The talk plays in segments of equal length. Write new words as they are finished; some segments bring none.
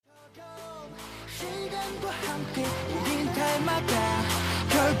함께 우린 닮아가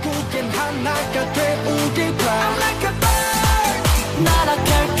결국엔 하나가 돼 우리가 I'm like a bird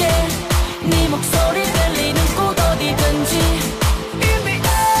날아갈게 네 목소리 들리는 곳 어디든지 In the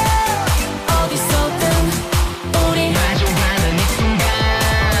air 어디서든 우리 마주하는 이 순간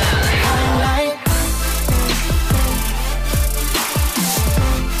Highlight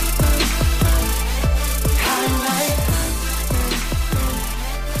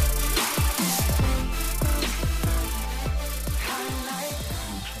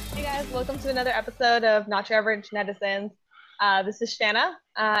Hey guys, welcome to another episode of Not Your Average Netizens. This is Shanna,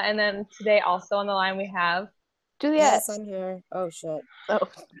 and then today also on the line we have Juliet. Yes, I'm here. Oh, shit. Oh,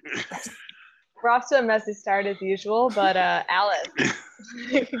 we're off to a messy start as usual, but Alice,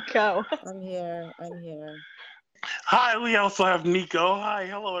 go. I'm here. Hi, we also have Nico. Hi,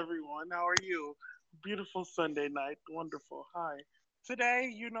 hello everyone. How are you? Beautiful Sunday night. Wonderful. Hi.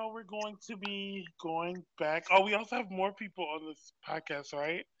 Today, we're going to be going back. Oh, we also have more people on this podcast,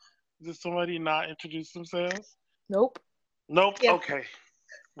 right? Did somebody not introduce themselves? nope. Nope. Yeah. Okay.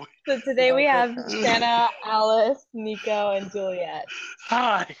 So today we have Shanna, Alice, Nico, and Juliet.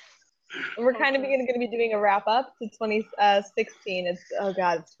 Hi. And we're kind of going to be doing a wrap up to 2016. It's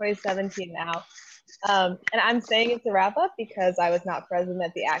 2017 now. And I'm saying it's a wrap up because I was not present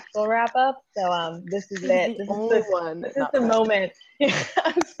at the actual wrap up. So this is it. This is the moment.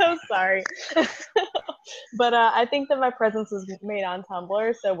 I'm so sorry. But I think that my presence was made on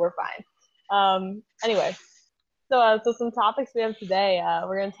Tumblr, so we're fine. Anyway, so some topics we have today.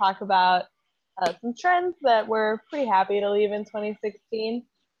 We're going to talk about some trends that we're pretty happy to leave in 2016.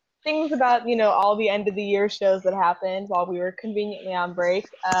 Things about, all the end of the year shows that happened while we were conveniently on break.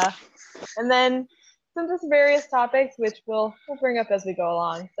 And then some just various topics which we'll bring up as we go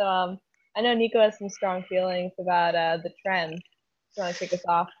along. So I know Nico has some strong feelings about the trends. Do you want to kick us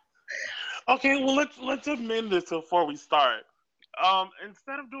off? Okay, well let's amend this before we start.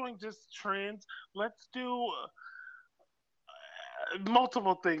 Instead of doing just trends, let's do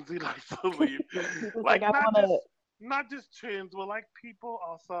multiple things we like to leave. Like not just trends, but like people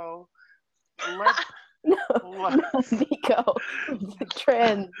also. Let's No, Nico.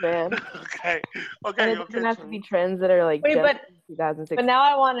 Trends, man. Okay. And it doesn't have to be trends that are like Wait, just but 2016. But now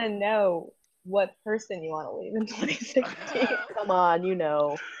I want to know what person you want to leave in 2016. Come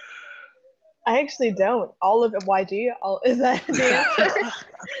on, I actually don't. All of YG? Is that the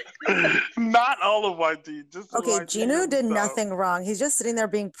answer? Not all of YG. Just Okay, YG Gino did himself. nothing wrong. He's just sitting there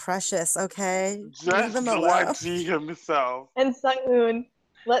being precious, okay? Leave Just him alone. YG himself. And Sunghoon.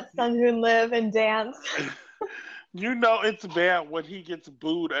 Let Sunghoon live and dance. It's bad when he gets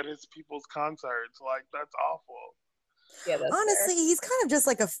booed at his people's concerts. Like, that's awful. Yeah, that's Honestly, fair. he's kind of just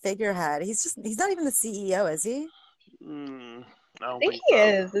like a figurehead. He's not even the CEO, is he? I don't I think think he so.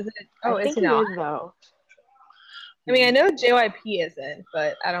 is. Is it? Oh, I is think he he not? is, though. I mean, I know JYP isn't,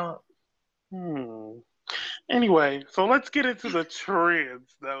 but I don't. Anyway, so let's get into the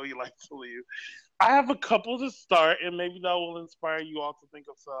trends that we like to leave. I have a couple to start, and maybe that will inspire you all to think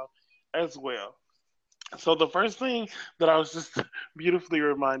of some as well. So the first thing that I was just beautifully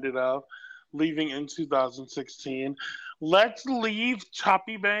reminded of leaving in 2016, let's leave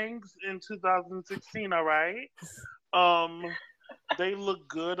choppy bangs in 2016, all right? They look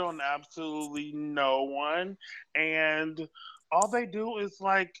good on absolutely no one, and all they do is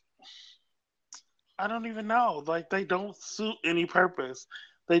like, I don't even know, like they don't suit any purpose.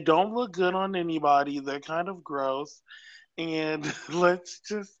 They don't look good on anybody. They're kind of gross, and let's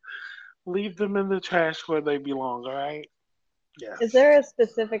just leave them in the trash where they belong, all right? Yeah. Is there a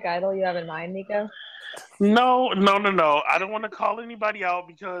specific idol you have in mind, Nico? No. I don't want to call anybody out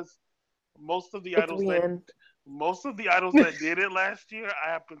because most of the It's idols NYAN. that did it last year,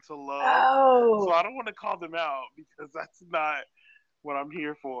 I happen to love. Oh. So I don't want to call them out because that's not what I'm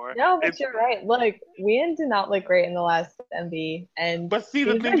here for. No, but you're right. Look, NYAN did not look great in the last MV, But see,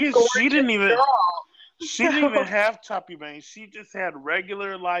 the she's thing a is, she gorgeous didn't even girl. have choppy bangs. She just had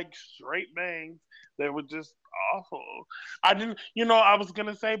regular, like, straight bangs that were just awful. I didn't, I was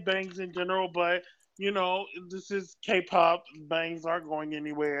gonna say bangs in general, but this is K-pop. Bangs aren't going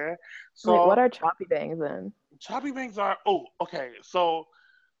anywhere. So Wait, what are choppy bangs then? choppy bangs are? Oh, okay. So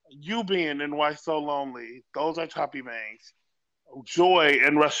you being in Why So Lonely, those are choppy bangs. Joy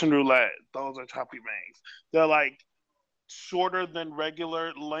and Russian Roulette, those are choppy bangs. They're like shorter than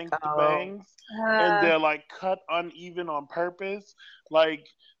regular length bangs, and they're like cut uneven on purpose. Like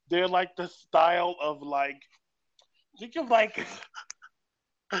they're like the style of like think of like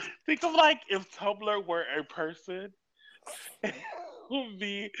if Tumblr were a person,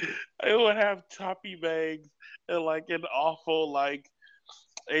 it would have choppy bangs and like an awful like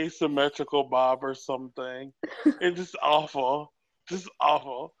asymmetrical bob or something. It's just awful. Just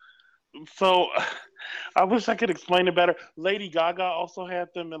awful. So I wish I could explain it better. Lady Gaga also had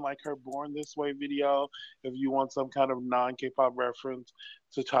them in like her Born This Way video. If you want some kind of non K-pop reference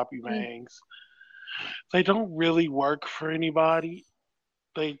to Choppy Bangs, they don't really work for anybody.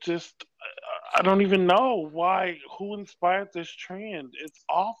 They just, I don't even know who inspired this trend. It's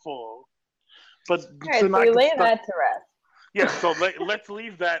awful. But All right, so we lay that to rest. Yeah, so let's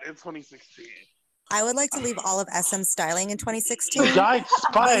leave that in 2016. I would like to leave all of SM styling in 2016. Guys,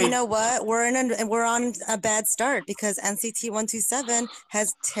 but you know what? We're on a bad start because NCT 127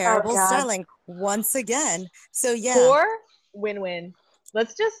 has terrible styling once again. So yeah. Poor win-win.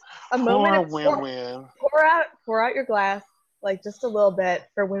 Let's just moment of win-win. Pour out your glass, like just a little bit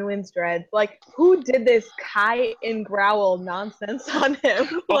for Win-Win's dreads. Like, who did this Kai and Growl nonsense on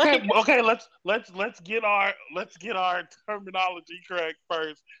him? Okay. Let's get our terminology correct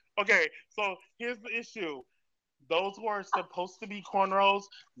first. Okay, so here's the issue. Those who are supposed to be cornrows,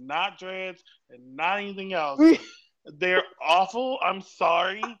 not dreads, and not anything else, they're awful. I'm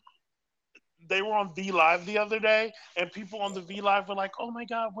sorry. They were on V Live the other day, and people on the V Live were like, "Oh my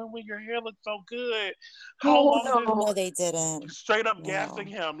God, when your hair looks so good? How long?" No, they didn't. Straight up gassing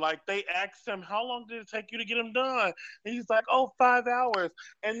him. Like, they asked him, "How long did it take you to get him done?" And he's like, "Oh, 5 hours."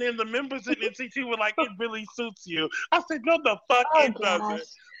 And then the members in NCT were like, "It really suits you." I said, "No, the fuck it doesn't."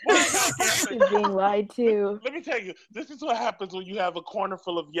 Why not gassing? She's being lied to. Let me tell you, this is what happens when you have a corner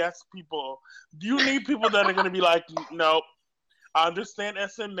full of yes people. You need people that are going to be like, "Nope. I understand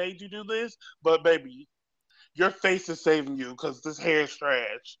SM made you do this, but baby, your face is saving you because this hair is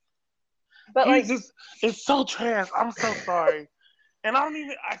trash." But it's so trash. I'm so sorry. And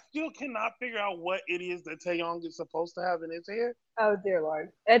I still cannot figure out what it is that Taeyong is supposed to have in his hair. Oh dear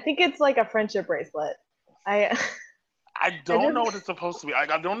Lord. I think it's like a friendship bracelet. I don't know what it's supposed to be. I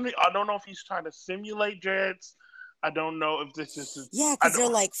don't know if he's trying to simulate dreads. I don't know if this is because they're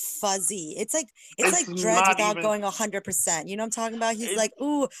like fuzzy. It's like dreads without going 100%. You know what I'm talking about? He's like,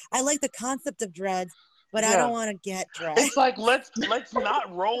 "Ooh, I like the concept of dreads, but I don't want to get dreads." It's like let's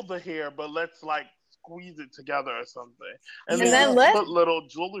not roll the hair, but let's like squeeze it together or something, and then let's put little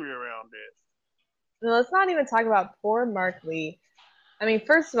jewelry around it. No, let's not even talk about poor Mark Lee. I mean,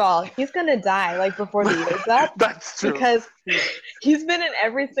 first of all, he's gonna die like before the year's up. That's true. Because he's been in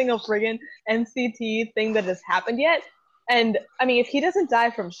every single friggin' NCT thing that has happened yet. And I mean, if he doesn't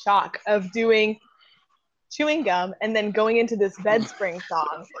die from shock of doing chewing gum and then going into this bed spring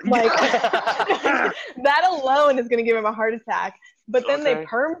song, like that alone is gonna give him a heart attack. But then they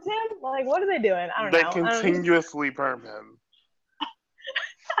permed him? Like, what are they doing? I don't know. They continuously perm him.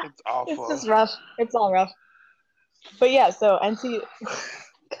 It's awful. It's just rough. It's all rough. But yeah, so NCT,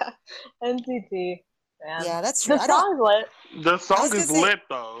 man. Yeah, that's true. The song's lit. The song is lit,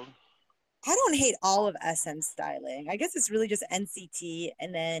 though. I don't hate all of SM styling. I guess it's really just NCT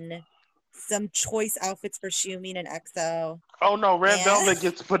and then some choice outfits for Xiumin and EXO. Oh, no, Red Velvet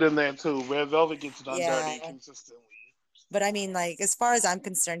gets put in there, too. Red Velvet gets done dirty consistently. But I mean, like, as far as I'm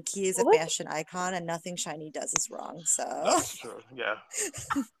concerned, Key is a fashion icon and nothing Shiny does is wrong, so. That's true, yeah.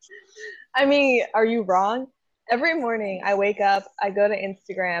 I mean, are you wrong? Every morning I wake up, I go to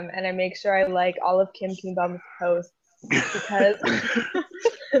Instagram, and I make sure I like all of Kim Ki-bum's posts because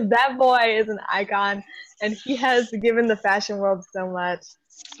that boy is an icon, and he has given the fashion world so much.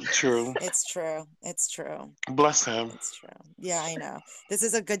 True. It's true. It's true. Bless him. It's true. Yeah, I know. This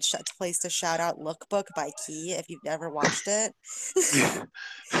is a good place to shout out Lookbook by Key if you've ever watched it.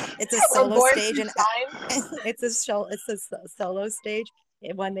 It's a solo stage, and it's a solo stage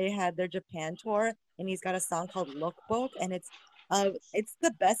when they had their Japan tour, and he's got a song called Lookbook, and it's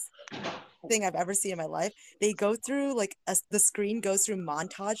the best thing I've ever seen in my life. They go through the screen goes through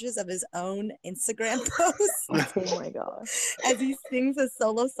montages of his own Instagram posts. Oh my god! As he sings a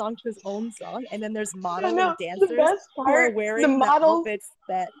solo song to his own song, and then there's models and dancers who are wearing the outfits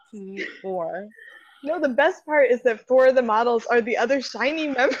that he wore. No, the best part is that 4 of the models are the other Shiny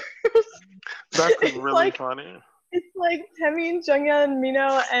members. That's really funny. It's like Temi and Jungyeon,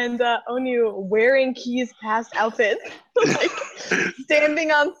 Mino, and Onyu wearing Key's past outfits, like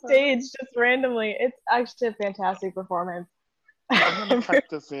standing on stage just randomly. It's actually a fantastic performance. I'm gonna type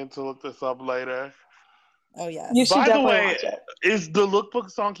this in to look this up later. Oh yeah. You should definitely watch it. Is the Lookbook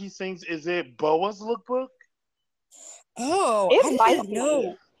song he sings? Is it Boa's Lookbook? Oh, it might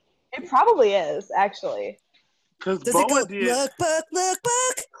know. It probably is actually. Because does it go lookbook?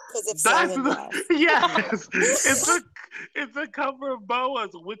 Yes, it's a cover of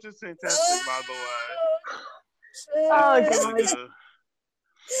Boa's, which is fantastic, by the way. Oh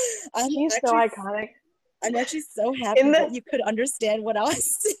god, he's so iconic. I'm actually so happy that you could understand what I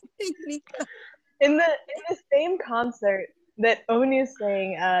was saying, Nico. In the same concert that Onu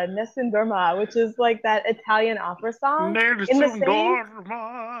sang Nessun Dorma, which is like that Italian opera song. Yes, in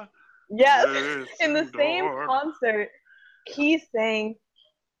the same concert, he sang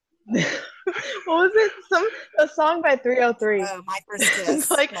what was it? A song by 303. My First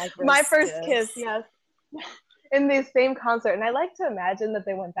Kiss. Like My First Kiss, yes. In the same concert. And I like to imagine that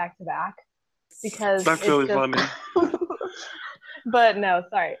they went back to back because that's really funny. But no,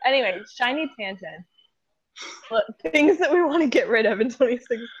 sorry. Anyway, shiny tangent. Things that we want to get rid of in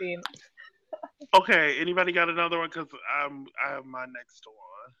 2016. Okay, anybody got another one? Because I have my next one.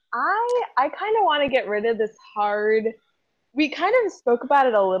 I kind of want to get rid of this hard. We kind of spoke about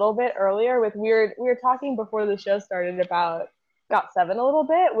it a little bit earlier with we were talking before the show started about GOT7 a little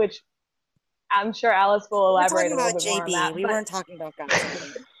bit, which I'm sure Alice will elaborate a little bit more on that. We weren't talking about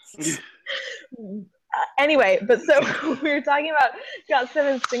GOT7. Anyway, but so we were talking about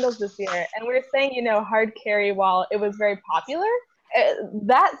GOT7 singles this year, and we were saying, you know, Hard Carry, while it was very popular,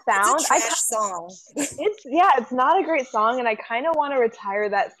 that sound, it's a trash song. It's not a great song, and I kind of want to retire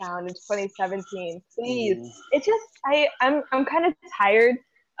that sound in 2017. Please, it just I'm kind of tired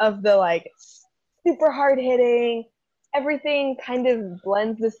of the like super hard hitting. Everything kind of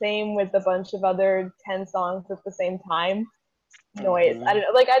blends the same with a bunch of other 10 songs at the same time. Noise. I don't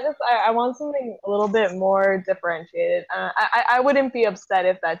know. Like I want something a little bit more differentiated. I wouldn't be upset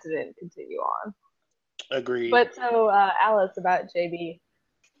if that didn't continue on. Agreed. But so Alice, about JB.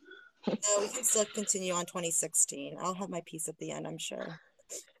 No, we can still continue on 2016. I'll have my piece at the end, I'm sure.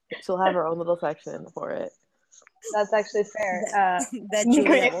 She'll have her own little section for it. That's actually fair. That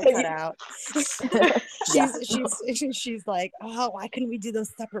Julia will cut out. She's like, oh, why couldn't we do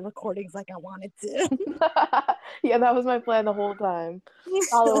those separate recordings like I wanted to? Yeah, that was my plan the whole time.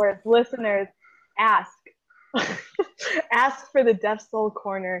 Followers, listeners, ask for the Deaf Soul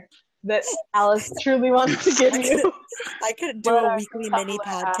Corner that Alice truly wants to give you. I could do a weekly mini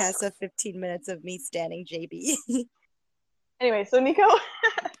podcast of 15 minutes of me standing JB. Anyway, so Nico.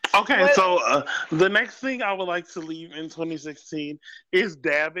 Okay, so the next thing I would like to leave in 2016 is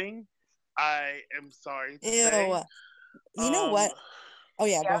dabbing. I am sorry to say. You know what? Oh,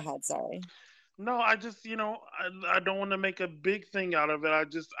 yeah, go ahead. Sorry. No, I just, I don't want to make a big thing out of it. I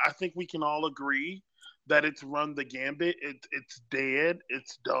think we can all agree that it's run the gambit. It's dead.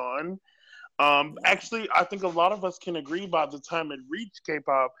 It's done. Actually, I think a lot of us can agree by the time it reached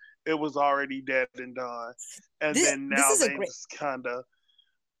K-pop, it was already dead and done. And then now they just kind of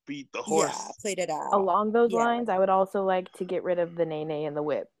beat the horse. Yeah, played it out. Along those lines, I would also like to get rid of the Nene and the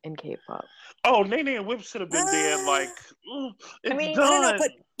Whip in K-pop. Oh, Nene and Whip should have been dead. Like, it's done. I don't know, but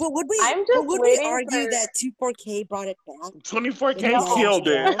would we argue that 24K brought it back? 24K killed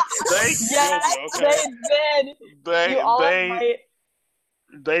it. They did.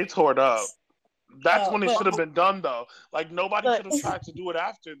 They tore it up. That's when it should have been done, though. Like, nobody should have tried to do it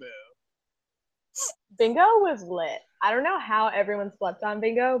after them. Bingo was lit. I don't know how everyone slept on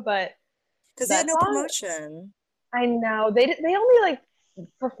Bingo, but because they had no promotion. I know they only like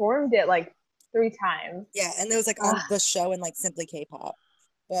performed it like 3 times. Yeah, and it was like on the show and like Simply K-pop,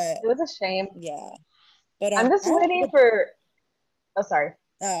 but it was a shame. Yeah, but I'm just waiting for. Oh, sorry.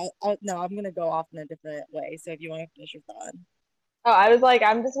 No, I'm gonna go off in a different way. So if you want to finish your thought. Oh, I was like,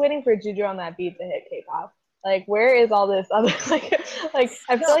 I'm just waiting for Juju on that beat to hit K-pop. Like, where is all this other like I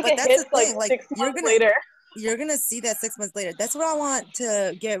feel like it hits like 6 months later. You're gonna see that 6 months later. That's what I want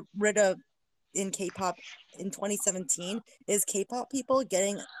to get rid of in K-pop in 2017 is K-pop people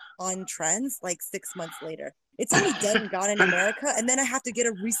getting on trends like 6 months later. It's only dead and gone in America, and then I have to get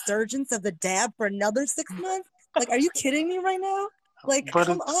a resurgence of the dab for another 6 months. Like, are you kidding me right now? Like, but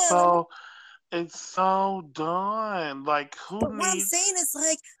come on. It's so done. Like, what I'm saying is,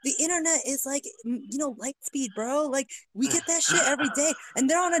 like, the internet is like, light speed, bro. Like, we get that shit every day, and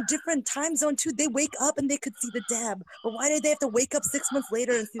they're on a different time zone too. They wake up and they could see the dab, but why did they have to wake up 6 months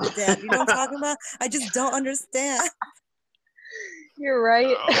later and see the dab? You know what I'm talking about? I just don't understand. You're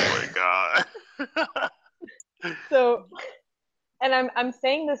right. Oh my god. So, and I'm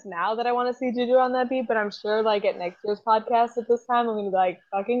saying this now that I want to see Juju on that beat, but I'm sure like at next year's podcast at this time, I'm gonna be like,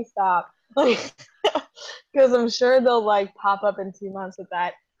 fucking stop. Like, because I'm sure they'll like pop up in 2 months with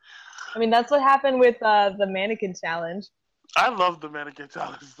that. I mean, that's what happened with the mannequin challenge. I love the mannequin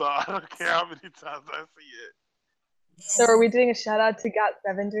challenge, so I don't care how many times I see it. So are we doing a shout out to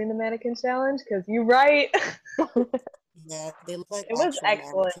GOT7 during the mannequin challenge? Because you're right. Yeah, they look like it was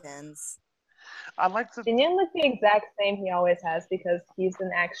excellent. Mannequins. I like to. Jinyan looked the exact same he always has because he's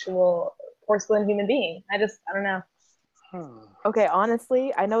an actual porcelain human being. I don't know. Okay,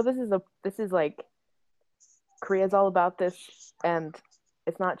 honestly, I know this is like Korea's all about this, and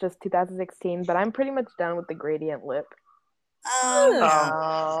it's not just 2016, but I'm pretty much done with the gradient lip. Oh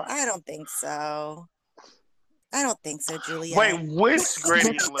no, I don't think so. I don't think so, Julia. Wait, which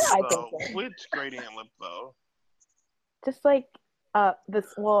gradient lip I though? think so. Which gradient lip though? Just like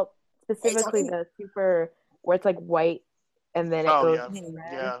specifically the super where it's like white and then it goes to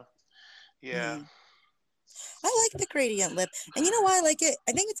red. Yeah. I like the gradient lip. And you know why I like it?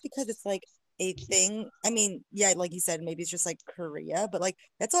 I think it's because it's like a thing. I mean, yeah, like you said, maybe it's just like Korea, but like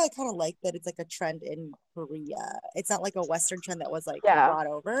that's why I kind of like that it's like a trend in Korea. It's not like a Western trend that was like brought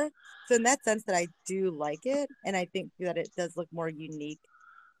over. So in that sense that I do like it, and I think that it does look more unique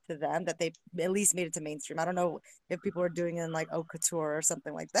to them, that they at least made it to mainstream. I don't know if people were doing it in like haute couture or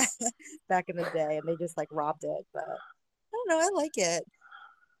something like that back in the day and they just like robbed it, but I don't know, I like it.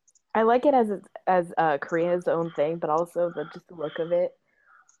 I like it as Korea's own thing, but also just the look of it.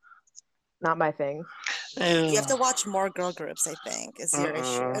 Not my thing. You have to watch more girl groups, I think, is your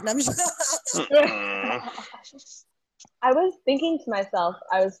issue. And I'm just... I was thinking to myself,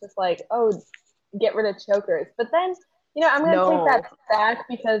 I was just like, oh, get rid of chokers. But then, I'm going to take that back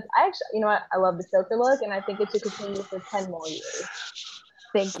because I actually, you know what? I love the choker look, and I think it should continue for 10 more years.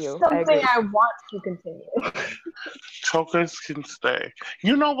 Thank you. Something I want to continue. Chokers can stay.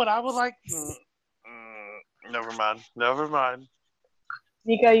 You know what I would like? Never mind.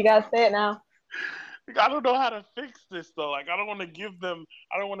 Nico, you gotta say it now. I don't know how to fix this though. Like I don't want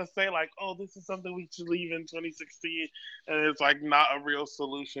to say like, oh, this is something we should leave in 2016, and it's like not a real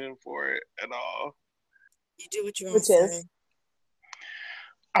solution for it at all. You do what you want to say.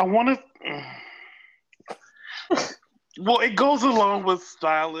 I want to. Well, it goes along with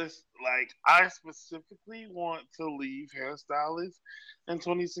stylists. Like I specifically want to leave hairstylists in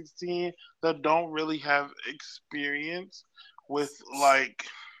 2016 that don't really have experience with like.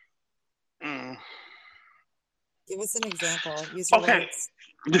 Give us an example. Use your words.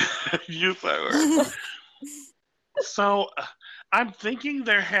 Use my words. So, I'm thinking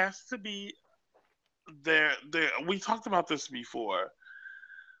there has to be we talked about this before.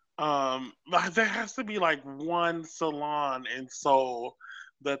 There has to be like one salon in Seoul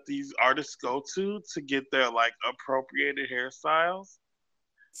that these artists go to get their like appropriated hairstyles.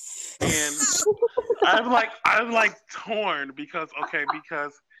 And I'm like torn because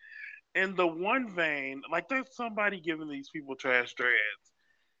in the one vein, like there's somebody giving these people trash dreads.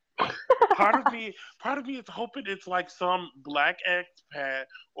 Part of me is hoping it's like some black expat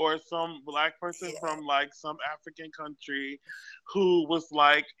or some black person from like some African country who was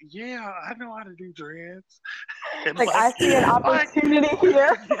like, yeah, I know how to do dreads. And I see an opportunity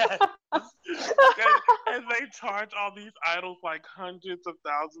here. Yes. and they charge all these idols like hundreds of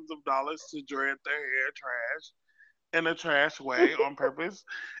thousands of dollars to dread their hair trash in a trash way on purpose.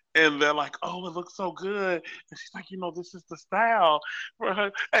 And they're like, oh, it looks so good. And she's like, this is the style for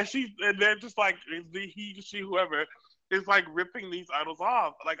her. And they're just like, she, whoever is like ripping these idols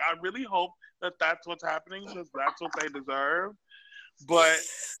off. Like, I really hope that that's what's happening because that's what they deserve. But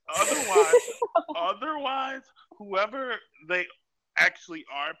otherwise, whoever they actually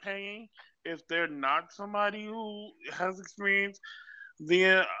are paying, if they're not somebody who has experience,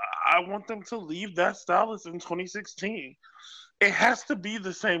 then I want them to leave that stylist in 2016. It has to be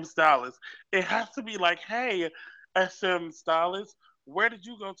the same stylist. It has to be like, hey, SM stylist, where did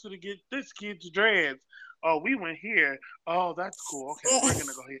you go to get this kid's dreads? Oh, we went here. Oh, that's cool. Okay, we're gonna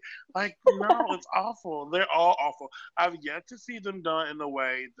go here. Like, no, it's awful. They're all awful. I've yet to see them done in a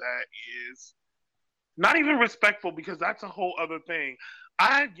way that is not even respectful because that's a whole other thing.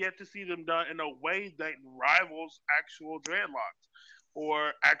 I've yet to see them done in a way that rivals actual dreadlocks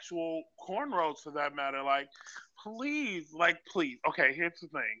or actual cornrows for that matter. Like, please. Okay, here's the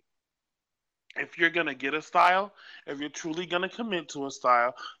thing. If you're gonna get a style, if you're truly gonna commit to a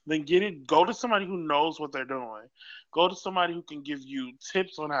style, then go to somebody who knows what they're doing. Go to somebody who can give you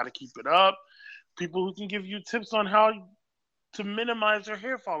tips on how to keep it up, people who can give you tips on how to minimize your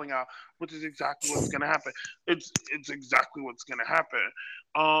hair falling out, which is exactly what's gonna happen. It's exactly what's gonna happen.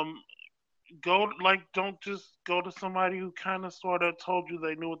 Don't just go to somebody who kind of sort of told you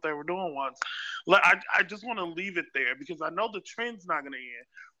they knew what they were doing once. Like I just want to leave it there because I know the trend's not gonna end.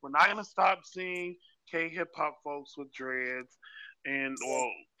 We're not gonna stop seeing K-hip hop folks with dreads and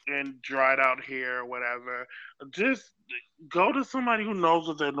dried out hair or whatever. Just go to somebody who knows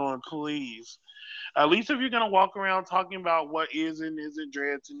what they're doing, please. At least if you're gonna walk around talking about what is and isn't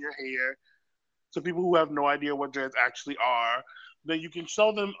dreads in your hair to people who have no idea what dreads actually are, then you can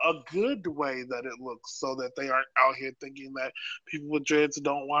show them a good way that it looks so that they aren't out here thinking that people with dreads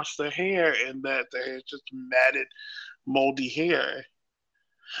don't wash their hair and that their hair is just matted, moldy hair.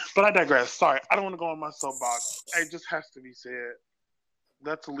 But I digress. Sorry, I don't want to go on my soapbox. It just has to be said.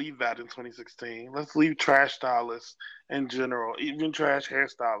 Let's leave that in 2016. Let's leave trash stylists in general, even trash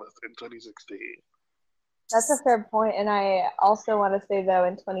hairstylists in 2016. That's a fair point. And I also want to say, though,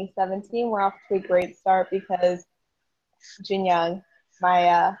 in 2017, we're off to a great start because Jin Young,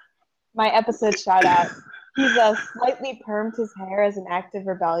 my episode shout out, he's slightly permed his hair as an act of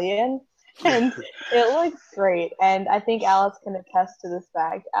rebellion. And it looks great. And I think Alice can attest to this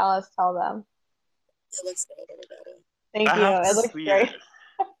fact. Alice, tell them. It looks great, everybody. Thank you. It looks great.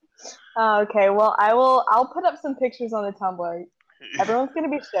 Okay, well, I'll put up some pictures on the Tumblr. Everyone's going to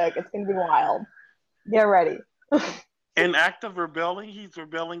be shook. It's going to be wild. Get ready. An act of rebelling? He's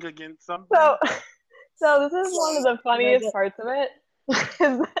rebelling against something? So this is one of the funniest parts of it.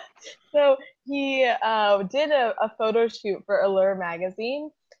 So he did a photo shoot for Allure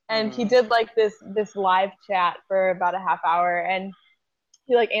magazine, and he did like this live chat for about a half hour, and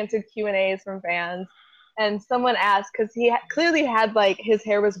he like answered Q&As from fans. And someone asked, because he clearly had like his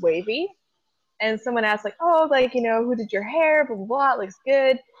hair was wavy, and someone asked like, oh, like, you know, who did your hair? Blah blah blah. It looks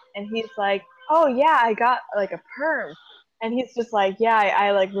good. And he's like, oh yeah, I got like a perm. And he's just like, yeah,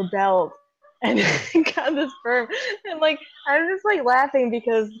 I like rebelled and got this perm. And like, I'm just like laughing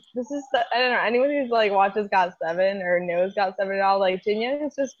because this is, I don't know, anyone who's like watches Got7 or knows Got7 at all, like Jin Young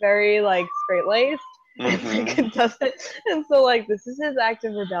is just very like straight laced and contestant. And so like, this is his act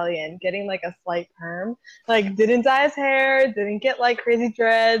of rebellion, getting like a slight perm. Like, didn't dye his hair, didn't get like crazy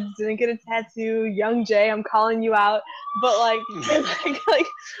dreads, didn't get a tattoo. Young Jay, I'm calling you out. But like, it's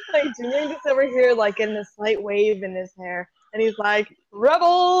like Jin Young just over here like getting a slight wave in his hair. And he's like,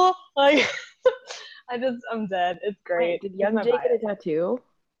 rebel! Like, I'm dead. It's great. Wait, did Young Jay get a tattoo?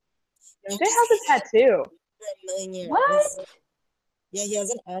 Young Jay has a tattoo. For a million years. What? Yeah, he has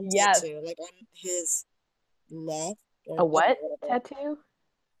an arm tattoo, like on his left. A what tattoo?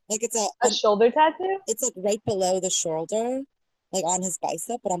 Like it's a shoulder tattoo? It's like right below the shoulder, like on his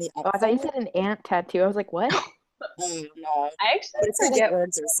bicep, but on the upper. Oh, I thought you said an ant tattoo. I was like, what? Oh, no. I actually it's got like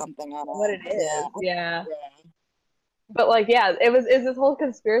words or something on it. What it is. Yeah. But like, yeah, it's this whole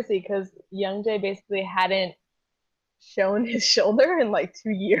conspiracy because Young Jay basically hadn't shown his shoulder in like 2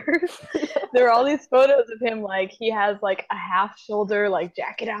 years. There are all these photos of him, like he has like a half shoulder like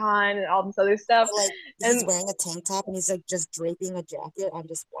jacket on and all this other stuff. Like he's wearing a tank top and he's like just draping a jacket on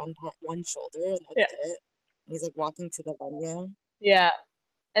just one shoulder, and that's it. And he's like walking to the venue. Yeah,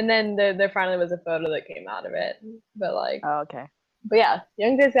 and then there finally was a photo that came out of it. But like, oh, okay. But yeah,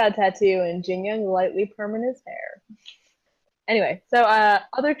 Young Jay's got a tattoo and Jin Young lightly perming his hair. Anyway, so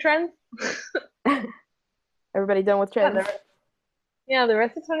other trends. Everybody done with trends? Yeah, the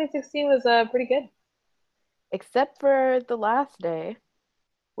rest of 2016 was pretty good. Except for the last day,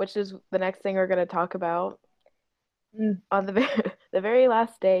 which is the next thing we're going to talk about. On the very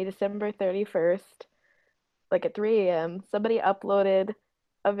last day, December 31st, like at 3 a.m., somebody uploaded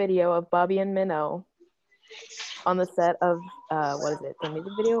a video of Bobby and Minnow on the set of, what is it, the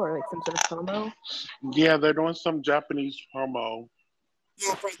music video or like some sort of promo? Yeah, they're doing some Japanese promo.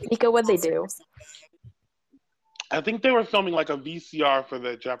 Yeah, Mika, what'd they do? I think they were filming like a VCR for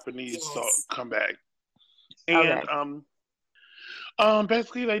the Japanese comeback. And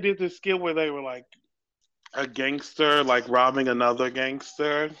basically they did this skit where they were like a gangster like robbing another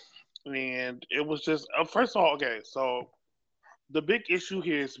gangster. And it was just, first of all, okay, so the big issue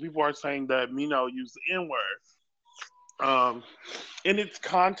here is people are saying that Mino used the N-word. In its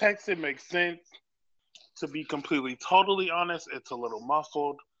context, it makes sense. To be completely, totally honest, it's a little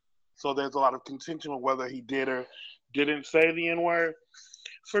muffled. So there's a lot of contention on whether he did or didn't say the N-word.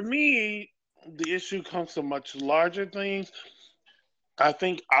 For me, the issue comes to much larger things. I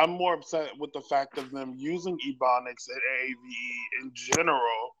think I'm more upset with the fact of them using Ebonics and AAVE in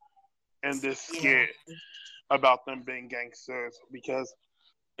general in this skit about them being gangsters, because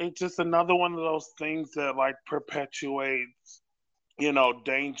it's just another one of those things that like perpetuates, you know,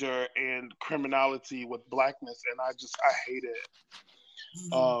 danger and criminality with blackness, and I hate it.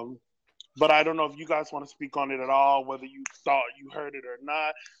 But I don't know if you guys want to speak on it at all, whether you thought you heard it or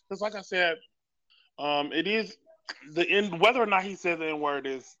not. Because like I said, it is the end. Whether or not he said the N-word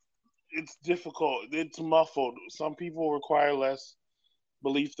it's difficult. It's muffled. Some people require less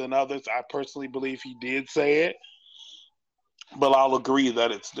belief than others. I personally believe he did say it, but I'll agree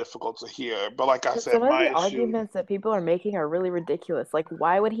that it's difficult to hear. But like I said, some of the arguments that people are making are really ridiculous. Like,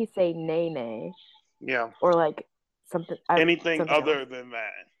 why would he say nay nay? Yeah. Or like something other than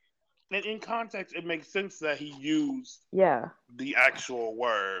that. And in context, it makes sense that he used the actual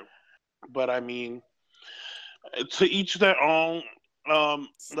word. But I mean, to each their own.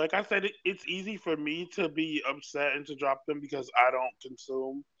 Like I said, it's easy for me to be upset and to drop them because I don't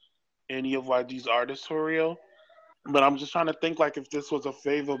consume any of these artists for real. But I'm just trying to think like if this was a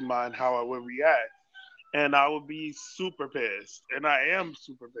fave of mine, how I would react, and I would be super pissed, and I am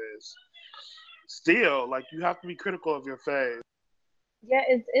super pissed. Still, like you have to be critical of your fave. Yeah,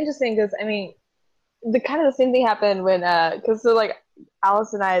 it's interesting because I mean, the kind of the same thing happened when because so like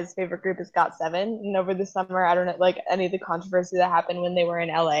Alice and I's favorite group is Got7, and over the summer I don't know like any of the controversy that happened when they were in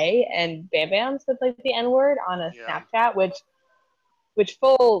LA and Bam Bam said like the N word on a Yeah. Snapchat, which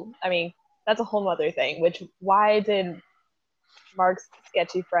full I mean that's a whole other thing. Which why did Mark's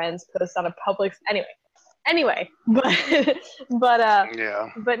sketchy friends post on a public anyway, Yeah.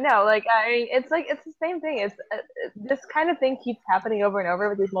 but no, like I mean, it's the same thing. It's this kind of thing keeps happening over and over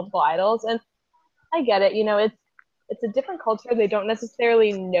with these multiple idols, and I get it. You know, it's a different culture. They don't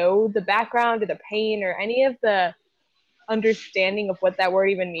necessarily know the background or the pain or any of the understanding of what that word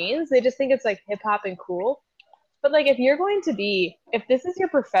even means. They just think it's like hip hop and cool. But like, if you're going to be, if this is your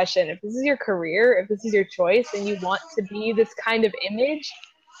profession, if this is your career, if this is your choice, and you want to be this kind of image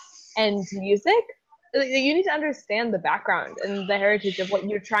and music, you need to understand the background and the heritage of what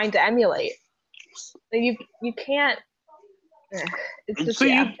you're trying to emulate. Like you can't. It's just So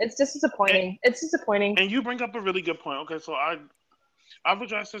you it's just disappointing. It's disappointing. and you bring up a really good point. Okay, so I've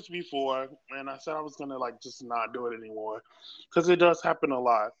addressed this before, and I said I was gonna like just not do it anymore because it does happen a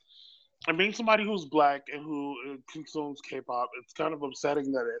lot. And being somebody who's black and who consumes K-pop, it's kind of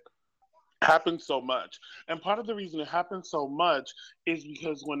upsetting that it happens so much. And part of the reason it happens so much is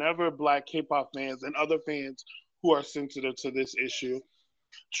because whenever black K-pop fans and other fans who are sensitive to this issue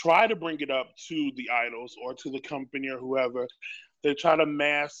try to bring it up to the idols or to the company or whoever, they try to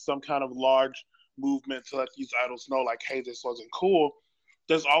mask some kind of large movement to let these idols know, like, hey, this wasn't cool.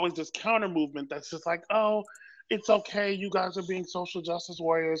 There's always this counter movement that's just like, oh, it's okay. You guys are being social justice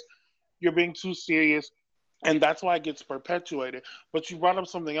warriors. You're being too serious. And that's why it gets perpetuated. But you brought up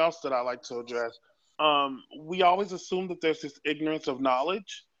something else that I like to address. We always assume that there's this ignorance of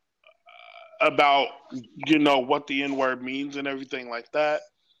knowledge about, what the N word means and everything like that.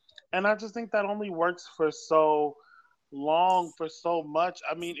 And I just think that only works for so long, for so much.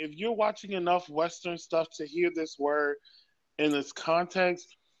 I mean, if you're watching enough Western stuff to hear this word in this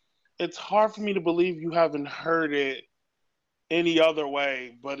context, it's hard for me to believe you haven't heard it any other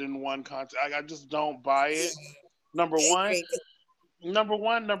way but in one context. I just don't buy it. Number I one. agree. Number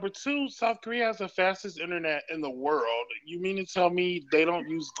one. Number two, South Korea has the fastest internet in the world. You mean to tell me they don't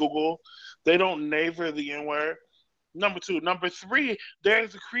use Google? They don't naver the N word? Number two. Number three,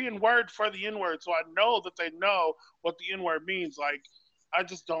 there's a Korean word for the N word, so I know that they know what the N word means. Like, I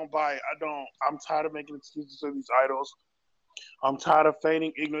just don't buy it. I don't. I'm tired of making excuses for these idols. I'm tired of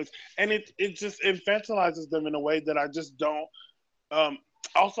feigning ignorance, and it just infantilizes them in a way that I just don't. Um,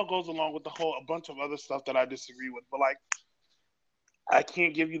 Also goes along with a bunch of other stuff that I disagree with. But like, I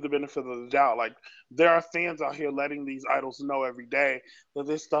can't give you the benefit of the doubt. Like, there are fans out here letting these idols know every day that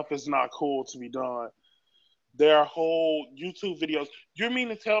this stuff is not cool to be done. There are whole YouTube videos. You mean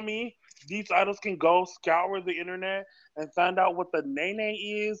to tell me these idols can go scour the internet and find out what the nene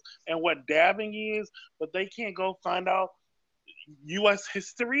is and what dabbing is, but they can't go find out U.S.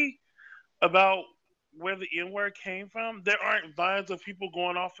 history about where the N word came from? There aren't vines of people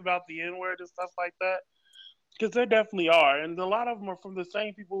going off about the N word and stuff like that. Because there definitely are, and a lot of them are from the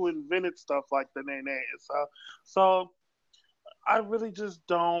same people who invented stuff like the nene and stuff. So I really just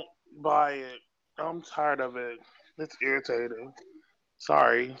don't buy it. I'm tired of it. It's irritating.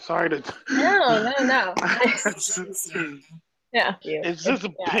 Sorry to. No. Yeah, It's just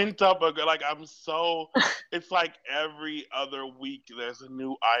pent up. Like I'm so. It's like every other week there's a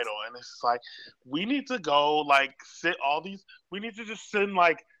new idol, and it's like we need to go like sit all these. We need to just send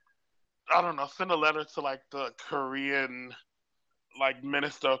like I don't know, send a letter to like the Korean like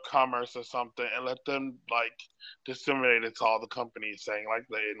Minister of Commerce or something, and let them like disseminate it to all the companies, saying like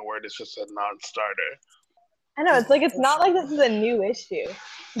the N word is just a non-starter. I know it's not like this is a new issue.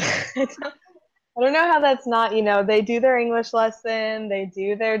 I don't know how that's not, they do their English lesson, they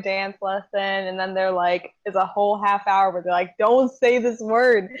do their dance lesson, and then they're like, it's a whole half hour where they're like, don't say this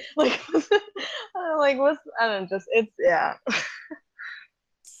word. Like, I don't know, just, it's, yeah.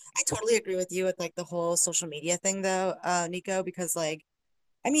 I totally agree with you with like the whole social media thing though, Nico, because like,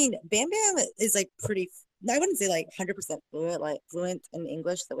 I mean, Bam Bam is like pretty, I wouldn't say like 100% fluent in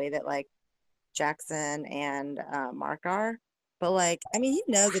English the way that like Jackson and Mark are. But like, I mean, he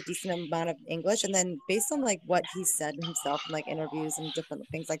knows a decent amount of English, and then based on like what he said himself in like interviews and different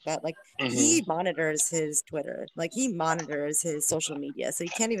things like that, like he monitors his Twitter, like he monitors his social media, so you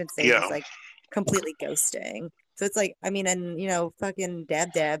can't even say he's Yeah. like completely ghosting. So it's like, I mean, and fucking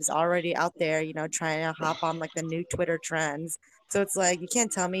Dab's already out there, trying to hop on like the new Twitter trends. So it's like, you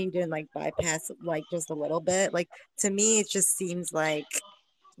can't tell me you didn't like bypass like just a little bit. Like, to me, it just seems like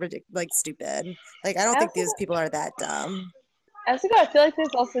stupid. Like, I don't think these people are that dumb. I feel like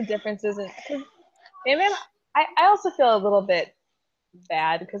there's also differences in, because maybe I also feel a little bit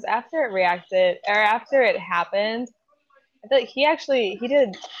bad because after it happened, I feel like he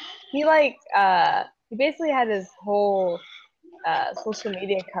basically had his whole social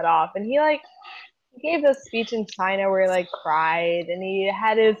media cut off, and he gave a speech in China where he like cried, and he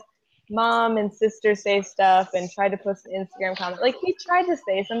had his mom and sister say stuff and tried to post an Instagram comment. Like, he tried to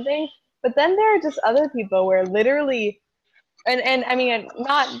say something, but then there are just other people where literally, and I mean,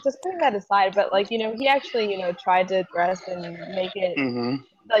 not just putting that aside, but like, he actually, tried to address and make it,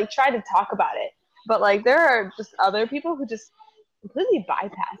 like, try to talk about it. But like, there are just other people who just completely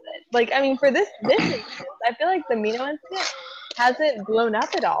bypass it. Like, I mean, for this instance, I feel like the Mino incident hasn't blown up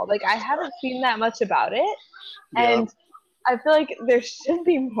at all. Like, I haven't seen that much about it, and I feel like there should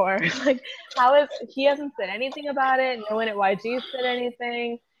be more. Like, he hasn't said anything about it? No one at YG said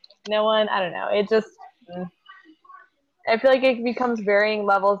anything. No one. I don't know. It just. I feel like it becomes varying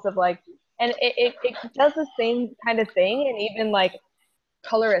levels of like, and it does the same kind of thing, and even like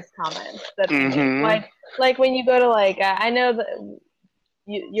colorist comments that like when you go to like I know that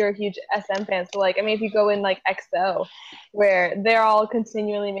you're a huge SM fan, so like, I mean, if you go in like XO, where they're all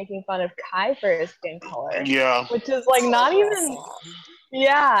continually making fun of Kai for his skin color, which is like not even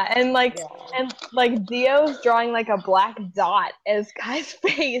and like and like Dio's drawing like a black dot as Kai's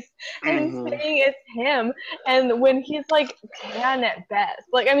face and saying it's him, and when he's like tan at best,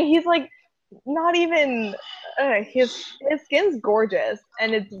 like, I mean, he's like not even his skin's gorgeous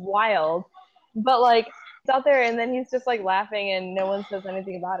and it's wild, but like it's out there, and then he's just like laughing and no one says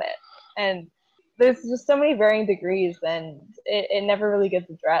anything about it, and there's just so many varying degrees, and it never really gets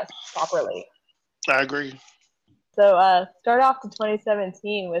addressed properly. I agree. So start off to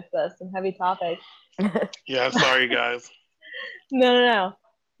 2017 with some heavy topics. Yeah, sorry guys. No,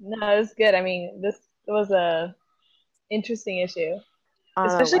 it was good. I mean, this was a interesting issue.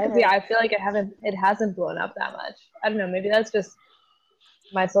 Especially because I feel like it hasn't blown up that much. I don't know, maybe that's just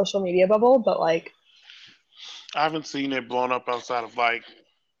my social media bubble, but like I haven't seen it blown up outside of like,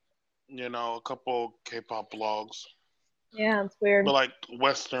 a couple K-pop blogs. Yeah, it's weird. But like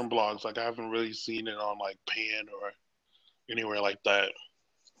Western blogs, like I haven't really seen it on like Pan or anywhere like that.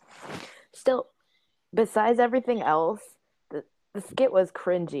 Still, besides everything else, the skit was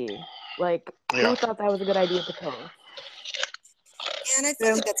cringy. Like, who thought that was a good idea to post? Yeah, and I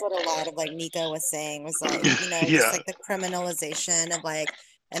feel like that's what a lot of like Nico was saying was like, just like the criminalization of like,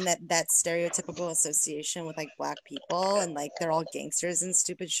 and that stereotypical association with like black people and like they're all gangsters and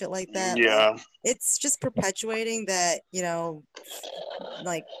stupid shit like that. Yeah. Like, it's just perpetuating that,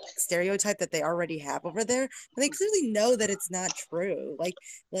 like stereotype that they already have over there. And they clearly know that it's not true. Like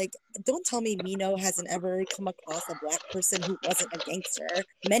don't tell me Mino hasn't ever come across a black person who wasn't a gangster.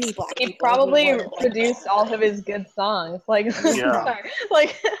 Many black people. He probably produced all of his good songs. Like, sorry.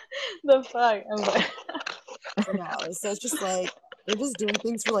 Like, the fuck. So it's just like they're just doing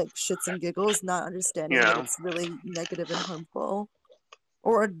things for like shits and giggles, not understanding that it's really negative and harmful,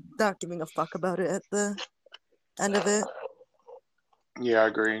 or not giving a fuck about it at the end of it. Yeah, I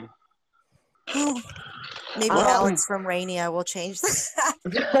agree. Maybe Alex from Rainia will change that.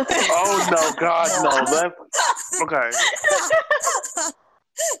 Oh no, God, no. Okay.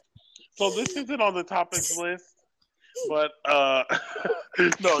 So this isn't on the topics list, but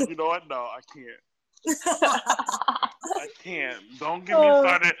no, you know what? No, I can't. I can't. Don't get me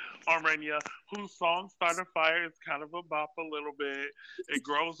started on Rainia, whose song Starter Fire is kind of a bop a little bit. It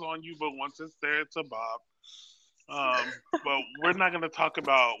grows on you, but once it's there, it's a bop. But we're not going to talk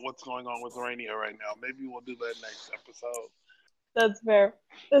about what's going on with Rainia right now. Maybe we'll do that next episode. That's fair.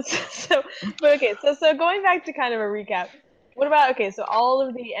 So going back to kind of a recap. What about so all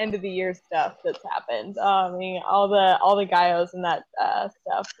of the end of the year stuff that's happened? I mean, all the Gaios and that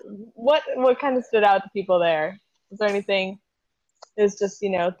stuff. What kind of stood out to people there? Is there anything? Is just the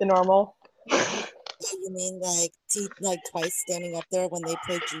normal. You mean like Twice standing up there when they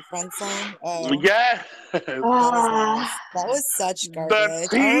played G-Friend's song? Yeah. That was such garbage.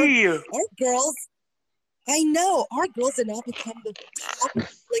 Our girls, I know, our girls did not become the top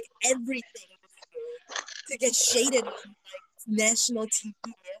like everything to get shaded on like national TV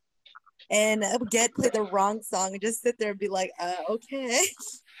and play the wrong song and just sit there and be like, okay.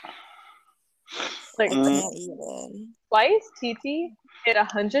 Like, I can't even. Twice TT hit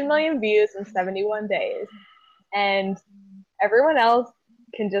 100 million views in 71 days, and everyone else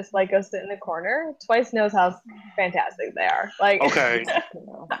can just like go sit in the corner. Twice knows how fantastic they are. Like, Okay.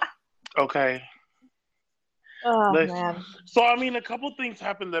 Okay. Oh man. So I mean, a couple things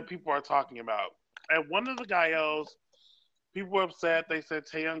happened that people are talking about. At one of the Guyos, people were upset. They said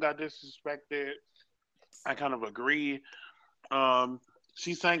Taeyoung got disrespected. I kind of agree.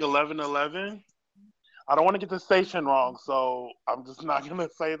 She sang 11:11. I don't want to get the station wrong, so I'm just not gonna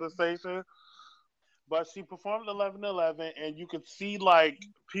say the station. But she performed 11:11, and you could see like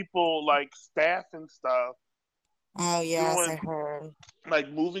people like staff and stuff. Oh yes, doing I heard.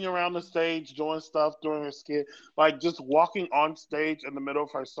 like moving around the stage, doing stuff during her skit, like just walking on stage in the middle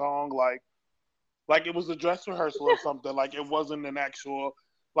of her song, like it was a dress rehearsal or something. Like it wasn't an actual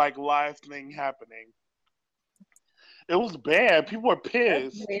like live thing happening. It was bad. People were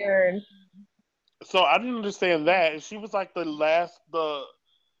pissed. That's weird. So I didn't understand that. And she was like the last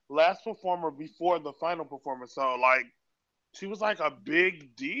performer before the final performance. So like she was like a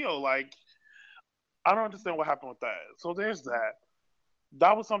big deal. Like I don't understand what happened with that. So there's that.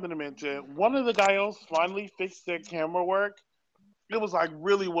 That was something to mention. One of the guys finally fixed their camera work. It was like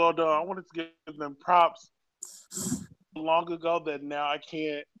really well done. I wanted to give them props long ago that now I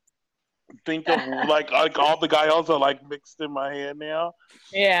can't think of like all the guys are like mixed in my head now.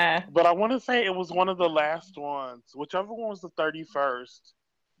 Yeah. But I want to say it was one of the last ones, whichever one was the 31st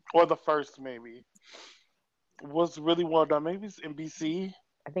or the first maybe, was really well done. Maybe it's NBC.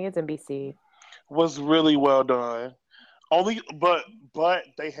 I think it's in BC. Was really well done. Only, but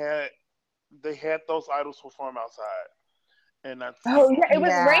they had those idols perform outside, and that's. Oh yeah, it was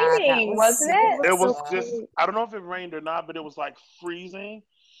Yeah, that raining, was wasn't it? It was so just. cool. I don't know if it rained or not, but it was like freezing,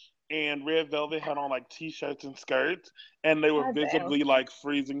 and Red Velvet had on like t-shirts and skirts, and they were God damn. visibly like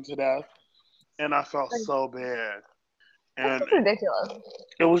freezing to death, and I felt so bad, That's and just ridiculous.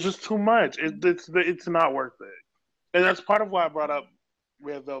 it was just too much. It's not worth it, and that's part of why I brought up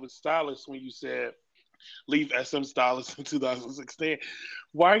Red Velvet Stylist when you said leave SM Stylist in 2016.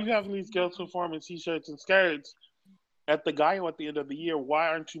 Why are you having these girls perform in t-shirts and skirts at the Gaio at the end of the year? Why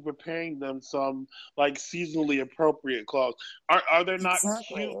aren't you preparing them some like seasonally appropriate clothes? Are there not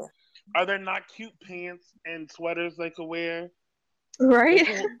Exactly. cute? Are there not cute pants and sweaters they could wear? Right?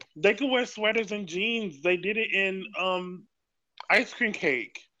 They could wear sweaters and jeans. They did it in Ice Cream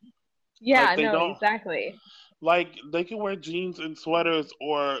Cake. Yeah, Like they no, don't exactly. like they can wear jeans and sweaters,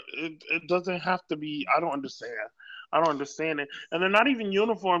 or it doesn't have to be. I don't understand. I don't understand it. And they're not even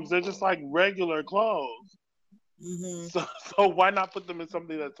uniforms. They're just like regular clothes. Mm-hmm. So why not put them in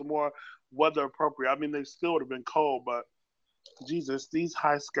something that's more weather appropriate? I mean, they still would have been cold, but Jesus, these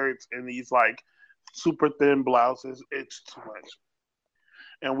high skirts and these like super thin blouses, it's too much.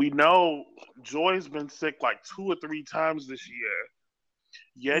 And we know Joy's been sick like 2 or 3 times this year.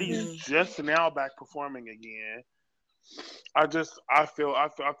 Yeti's Mm-hmm. just now back performing again. I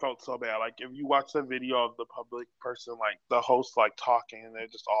felt so bad. Like if you watch the video of the public person, like the host, like talking, and they're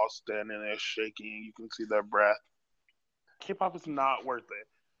just all standing there shaking. You can see their breath. K-pop is not worth it.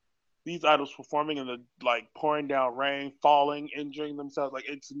 These idols performing in the like pouring down rain, falling, injuring themselves, like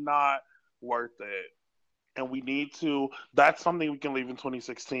it's not worth it. And we need to. That's something we can leave in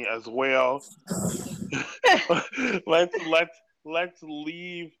 2016 as well. let's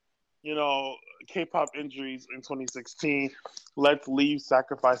leave, you know, K-pop injuries in 2016. Let's leave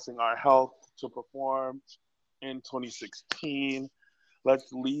sacrificing our health to perform in 2016. Let's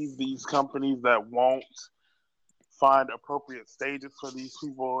leave these companies that won't find appropriate stages for these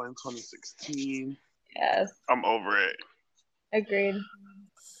people in 2016. Yes. I'm over it. Agreed.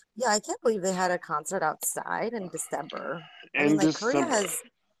 Yeah, I can't believe they had a concert outside in December. I mean, And like just Korea has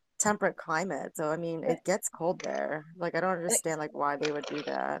temperate climate, so I mean, it gets cold there. Like, I don't understand like why they would do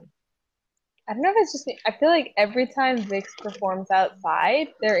that. I don't know if it's just me. I feel like every time Vix performs outside,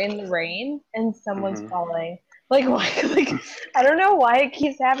 they're in the rain and someone's falling. Like why? Like I don't know why it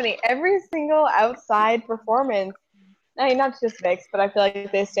keeps happening. Every single outside performance. I mean, not just Vix, but I feel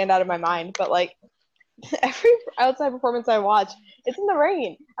like they stand out of my mind. But like every outside performance I watch, it's in the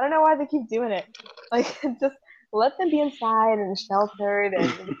rain. I don't know why they keep doing it. Like just let them be inside and sheltered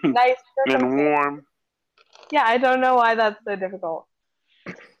and nice and warm. Yeah, I don't know why that's so difficult.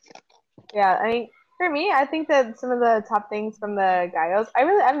 Yeah, I mean, for me, I think that some of the top things from the Gaios, I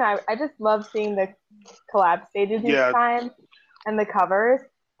don't know, I just love seeing the collab stages each time and the covers.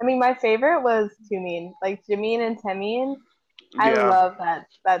 I mean, my favorite was Tumin, like Jimin and Temin. I love that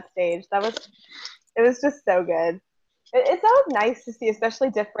stage. It was just so good. It's always nice to see, especially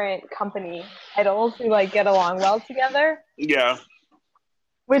different company idols who like get along well together. Yeah.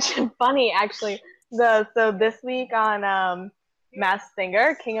 Which is funny, actually. So this week on Masked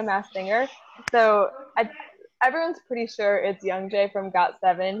Singer, King of Masked Singer. So everyone's pretty sure it's Young Jae from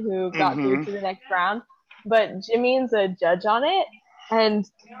GOT7 who got through to the next round, but Jimin's a judge on it, and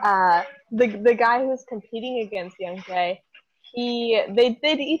the guy who's competing against Young Jae, they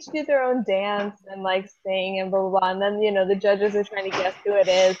each do their own dance and like sing and blah blah blah, and then the judges are trying to guess who it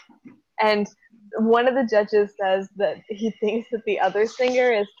is, and one of the judges says that he thinks that the other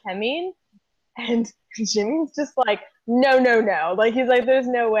singer is Taemin, and Jimin's just like, no. Like, he's like, there's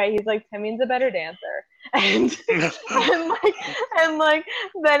no way. He's like, Taemin's a better dancer. And then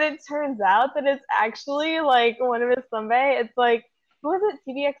it turns out that it's actually like one of his sunbae. It's like, who is it?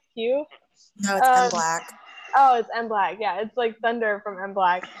 TVXQ? No, it's M Black. Oh, it's M Black. Yeah, it's like Thunder from M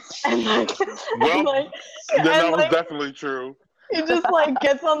Black. And that was definitely true. He just like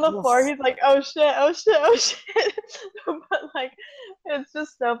gets on the floor. He's like, oh shit. But like, it's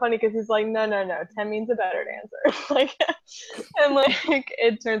just so funny because he's like, no. Taemin's a better dancer. Like, and like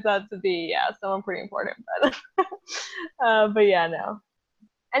it turns out to be someone pretty important. But yeah, no.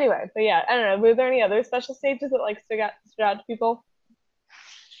 Anyway, but yeah, I don't know. Were there any other special stages that like stood out to people?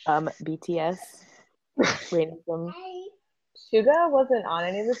 BTS. Random. Suga wasn't on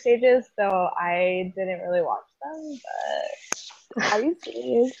any of the stages, so I didn't really watch them. But are you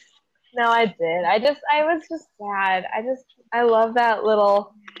serious? No, I did. I was just sad. I love that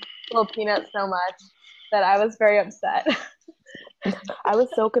little peanut so much that I was very upset. I was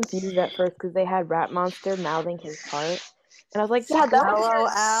so confused at first because they had Rap Monster mouthing his part. And I was like, yeah, that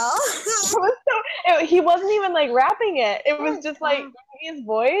was LOL. He wasn't even like rapping it. It was just like his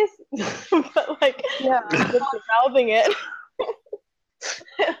voice, but like just mouthing it.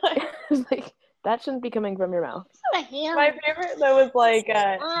 Like, that shouldn't be coming from your mouth. My favorite though was like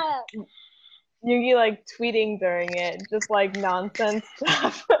Yoongi like tweeting during it, just like nonsense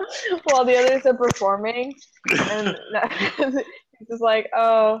stuff while the others are performing, and he's just like,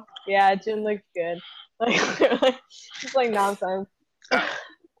 oh yeah, Jin looks good. Like, just like nonsense.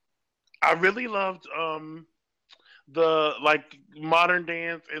 I really loved the like modern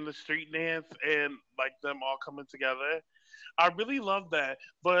dance and the street dance and like them all coming together. I really love that,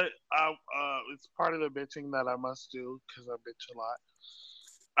 but it's part of the bitching that I must do because I bitch a lot.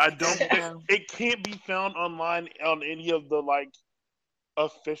 I don't. It can't be found online on any of the like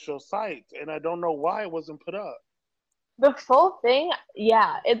official sites, and I don't know why it wasn't put up. The full thing,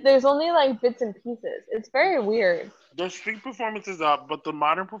 there's only like bits and pieces. It's very weird. The street performance is up, but the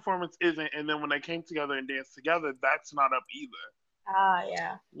modern performance isn't. And then when they came together and danced together, that's not up either.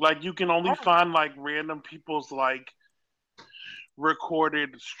 Yeah. Like you can only find like random people's like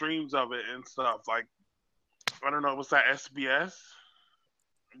recorded streams of it and stuff. Like I don't know, what's that, SBS?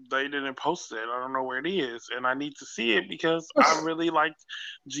 They didn't post it. I don't know where it is, and I need to see it because I really liked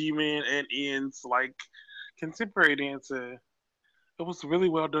G-Man and Ian's like contemporary dancing. It was really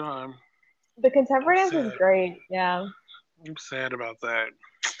well done. The contemporary dance is great. Yeah. I'm sad about that.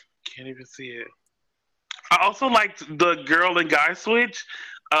 Can't even see it. I also liked the girl and guy switch.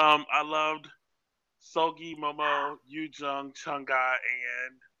 I loved Sogi, Momo, Yoojung, Chungga,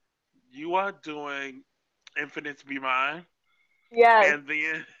 and Yua doing Infinite Be Mine. Yes. And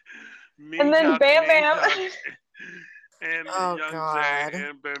then Bam Bam. And Young Jae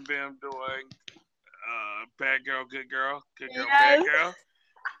and Bam Bam doing Bad Girl, Good Girl, Good Girl, Bad Girl.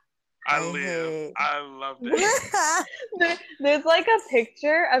 I loved it. There's like a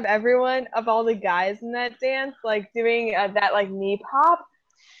picture of everyone, of all the guys in that dance, like doing that like knee pop.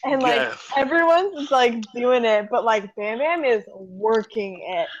 And like everyone's like doing it, but like Bam Bam is working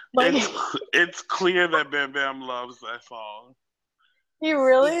it. Like it's clear that Bam Bam loves that song. He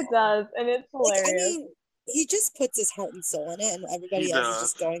really does, and it's hilarious. Like, I mean, he just puts his heart and soul in it, and everybody else is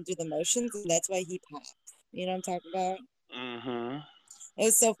just going through the motions, and that's why he pops. You know what I'm talking about? Mm-hmm. It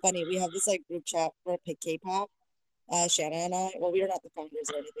was so funny. We have this like group chat for K-pop. Shanna and I. Well, we are not the founders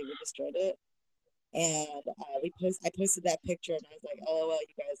or anything. We just joined it. And I posted that picture and I was like, oh, well,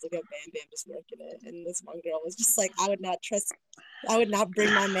 you guys, look at Bam Bam just working it. And this one girl was just like, I would not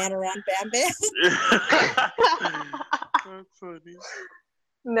bring my man around Bam Bam. That's funny.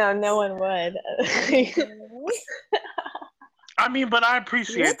 No one would. I mean, but I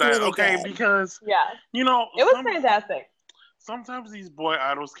appreciate that, really okay? Good. Because, you know, it was fantastic. Sometimes these boy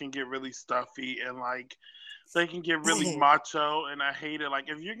idols can get really stuffy and like, they can get really macho, and I hate it. Like,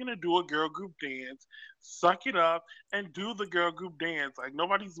 if you're gonna do a girl group dance, suck it up and do the girl group dance. Like,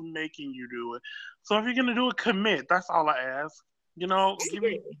 nobody's making you do it. So if you're gonna do it, commit. That's all I ask. You know, give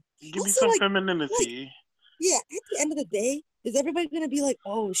me some femininity. Yeah, at the end of the day, is everybody gonna be like,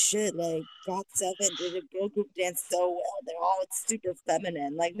 oh shit, like GOT7 did a girl group dance so well? They're all super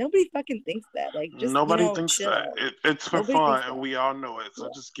feminine. Like, nobody fucking thinks that. Like, just nobody thinks chill. that. It's for fun, and we all know it. So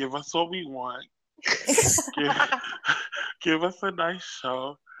just give us what we want. give us a nice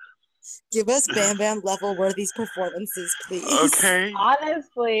show. Give us Bam Bam level worthy's performances, please. Okay.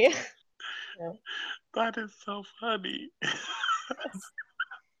 Honestly. Yeah. That is so funny.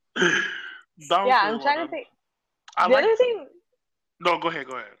 I'm trying to think. Other thing. No, go ahead.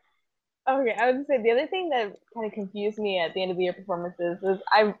 Okay, I would say the other thing that kind of confused me at the end of the year performances is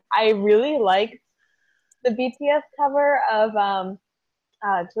I really liked the BTS cover of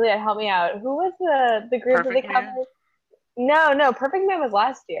Julia, help me out. Who was the group that they covered? No, Perfect Man was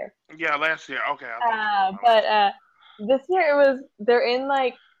last year. Yeah, last year. Okay. But this year they're in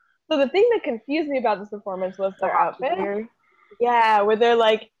like, so the thing that confused me about this performance was their outfit. Gear. Yeah, where they're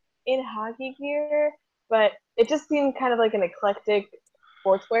like in hockey gear, but it just seemed kind of like an eclectic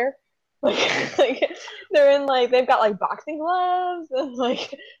sportswear. Like they're in like, they've got like boxing gloves and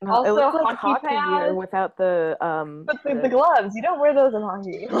like also it looks like hockey pads gear without the but the gloves, you don't wear those in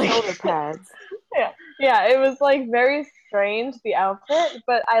hockey. Shoulder pads. Yeah, it was like very strange, the outfit,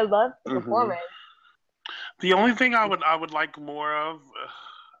 but I loved the performance. The only thing I would like more of,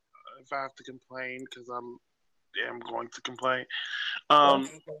 if I have to complain, because I am going to complain,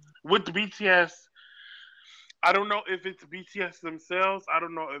 with the BTS, I don't know if it's BTS themselves. I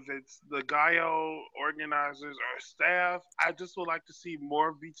don't know if it's the Gaio organizers or staff. I just would like to see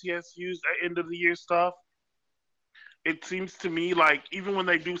more BTS used at end of the year stuff. It seems to me like even when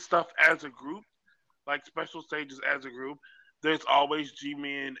they do stuff as a group, like special stages as a group, there's always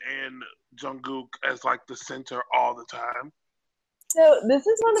Jimin and Jungkook as like the center all the time. So this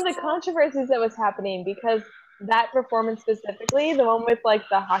is one of the controversies that was happening, because that performance specifically, the one with like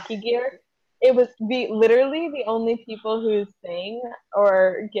the hockey gear, it was literally the only people who sing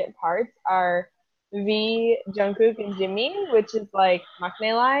or get parts are V, Jungkook, and Jimin, which is like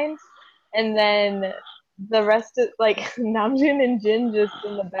maknae line, and then the rest is like Namjoon and Jin just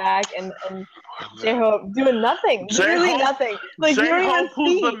in the back, and J-Hope doing nothing, literally nothing. Like J-Hope,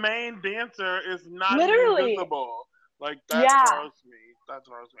 who's the main dancer, is not even visible. Like that throws me.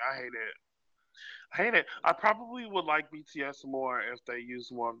 I hate it. I probably would like BTS more if they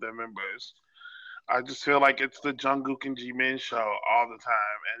use more of their members. I just feel like it's the Jungkook and Jimin show all the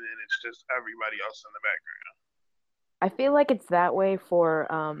time, and then it's just everybody else in the background. I feel like it's that way for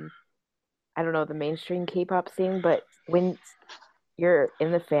I don't know, the mainstream K-pop scene, but when you're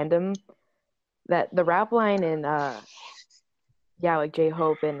in the fandom, that the rap line and like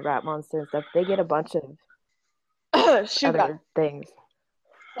J-Hope and Rap Monster and stuff, they get a bunch of other things.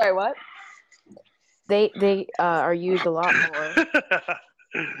 Sorry, what? They are used a lot more.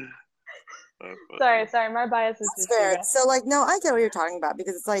 Sorry, my bias is just fair. So like, no, I get what you're talking about,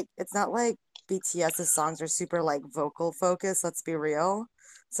 because it's like, it's not like BTS's songs are super like vocal focused, let's be real.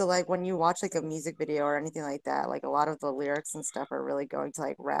 So like when you watch like a music video or anything like that, like a lot of the lyrics and stuff are really going to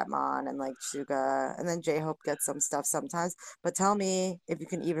like Rapmon and like Suga, and then J-Hope gets some stuff sometimes. But tell me if you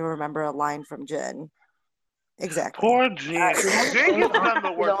can even remember a line from Jin. Exactly. Poor Jin. Jin gets done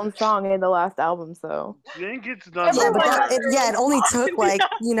the worst. His own song in the last album, so. Jin gets done the worst. It only took like,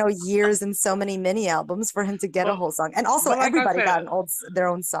 years and so many mini albums for him to get a whole song. And also everybody got their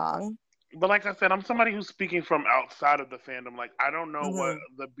own song. But like I said, I'm somebody who's speaking from outside of the fandom. Like, I don't know what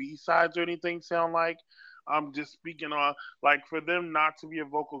the B-sides or anything sound like. I'm just speaking on, like, for them not to be a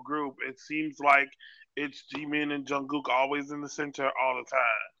vocal group, it seems like it's Jimin and Jungkook always in the center all the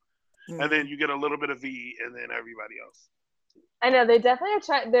time. And then you get a little bit of V, and then everybody else. I know, they definitely are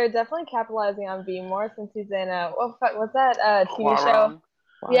trying. They're definitely capitalizing on V more since he's in what's that TV show?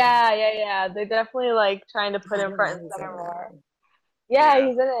 Wow. Yeah. They're definitely like trying to put him front and center more. Yeah,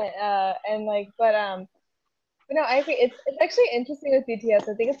 he's in it. But no, I agree. It's actually interesting with BTS.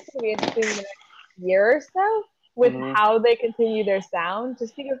 I think it's going to be interesting in the next year or so with how they continue their sound,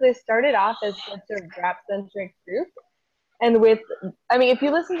 just because they started off as such a rap-centric group. And if you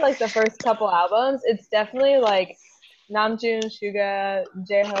listen to like the first couple albums, it's definitely like Namjoon, Suga,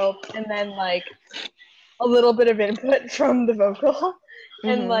 J-Hope, and then like a little bit of input from the vocal.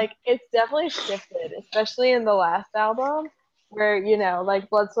 And like it's definitely shifted, especially in the last album, where like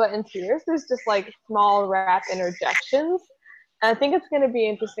Blood, Sweat, and Tears, there's just like small rap interjections. And I think it's going to be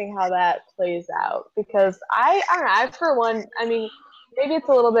interesting how that plays out, because I don't know, I for one, maybe it's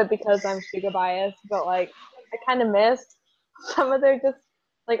a little bit because I'm Suga biased, but like I kind of missed some of their just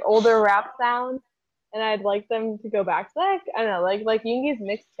like older rap sounds, and I'd like them to go back to that. I don't know, like Yoongi's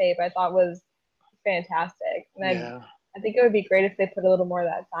mixtape I thought was fantastic, and I think it would be great if they put a little more of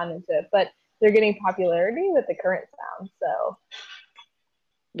that sound into it, but they're getting popularity with the current sound, so.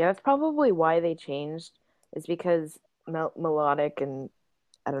 Yeah, that's probably why they changed, is because melodic and,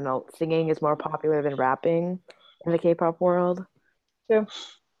 I don't know, singing is more popular than rapping in the K-pop world. True.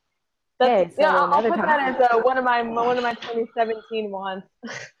 That's, so I'll put time. that as one of my 2017 wants.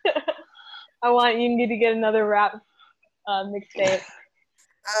 You need to get another rap mixtape.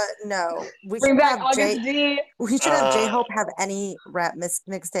 No, Bring back August D. We should have J-Hope have any rap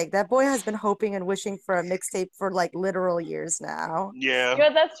mixtape. That boy has been hoping and wishing for a mixtape for like literal years now. Yeah.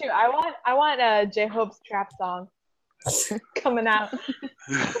 That's true. I want J-Hope's trap song coming out.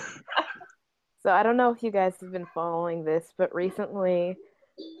 So I don't know if you guys have been following this, but recently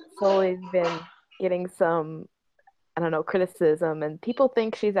Sully's been getting some, I don't know, criticism, and people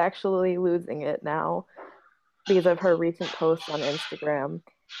think she's actually losing it now because of her recent posts on Instagram.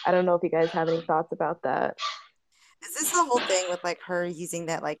 I don't know if you guys have any thoughts about that. Is this the whole thing with like her using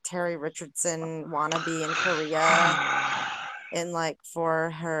that like Terry Richardson wannabe in Korea and like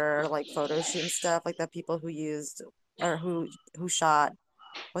for her like photo shoot and stuff, like the people who used or who shot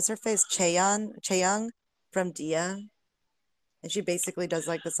what's her face? Chaeyoung from Dia. And she basically does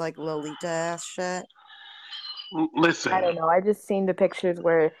like this like Lolita ass shit. Listen. I don't know. I just seen the pictures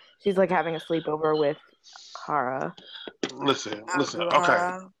where she's like having a sleepover with Hara. Listen.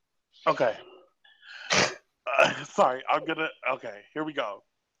 Hara. Okay. Sorry, okay, here we go.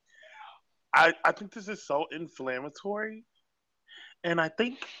 I think this is so inflammatory. And I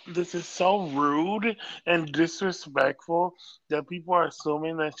think this is so rude and disrespectful that people are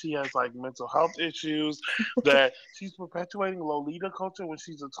assuming that she has like mental health issues, that she's perpetuating Lolita culture when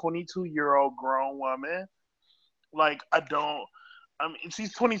she's a 22-year-old grown woman. Like, I mean,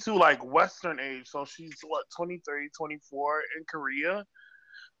 she's 22, like Western age, so she's what, 23, 24 in Korea?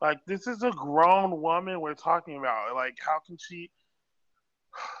 Like, this is a grown woman we're talking about. Like, how can she.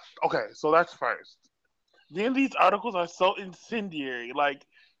 Okay, so that's first. Then these articles are so incendiary. Like,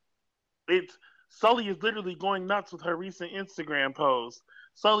 Sully is literally going nuts with her recent Instagram post.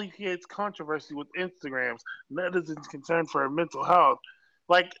 Sully creates controversy with Instagrams. Netizens concerned for her mental health.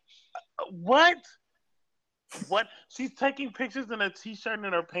 Like, what? What? She's taking pictures in a t-shirt and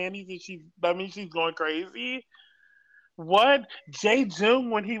in her panties, and she's going crazy. What? Jay Jung,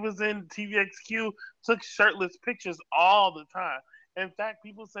 when he was in TVXQ, took shirtless pictures all the time. In fact,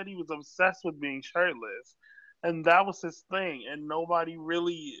 people said he was obsessed with being shirtless, and that was his thing. And nobody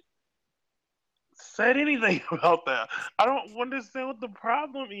really said anything about that. I don't understand what the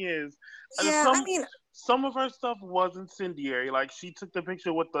problem is. Yeah, I mean, some of her stuff was incendiary. Like, she took the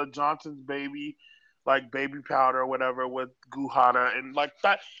picture with the Johnson's baby, like baby powder or whatever, with Guhana, and like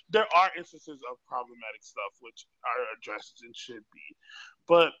that. There are instances of problematic stuff which are addressed and should be,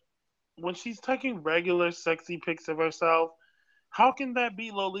 but when she's taking regular sexy pics of herself, how can that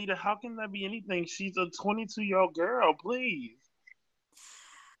be Lolita? How can that be anything? She's a 22-year-old girl, please.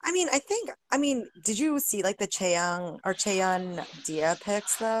 I mean, did you see like the Cheon Dia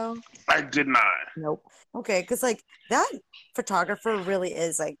pics though? I did not. Nope. Okay, because like that photographer really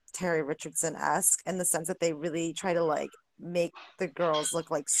is like Terry Richardson-esque in the sense that they really try to like make the girls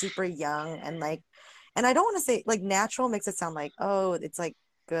look like super young and like, and I don't want to say like natural makes it sound like, oh, it's like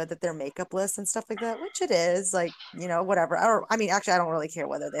good that they're makeupless and stuff like that, which it is, like, whatever. I mean, actually, I don't really care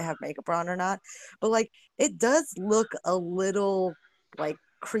whether they have makeup on or not, but like it does look a little like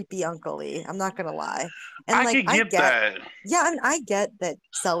creepy uncle-y, I'm not gonna lie. And I like could get that. yeah, I mean, I get that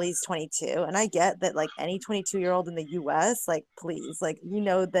Sully's 22, and I get that like any 22-year-old in the US, like please, like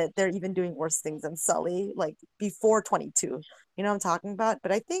that they're even doing worse things than Sully, like before 22. You know what I'm talking about?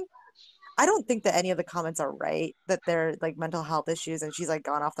 But I don't think that any of the comments are right, that they're like mental health issues and she's like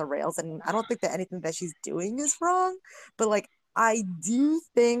gone off the rails. And I don't think that anything that she's doing is wrong. But like, I do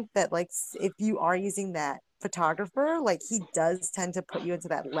think that like, if you are using that photographer, like he does tend to put you into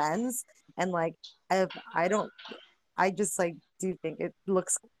that lens. And like, if I don't, I just like do think it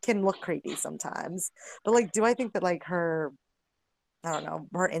can look creepy sometimes. But like, do I think that like I don't know,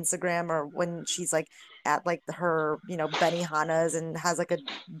 her Instagram or when she's like at like her, Benihana's and has like a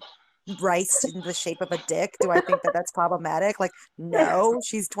rice in the shape of a dick, do I think that that's problematic? Like, no,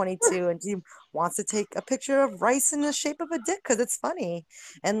 she's 22 and she wants to take a picture of rice in the shape of a dick because it's funny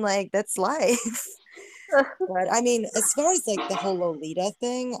and like that's life. But I mean, as far as like the whole Lolita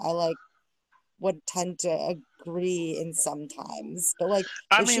thing, I like would tend to agree in sometimes, but like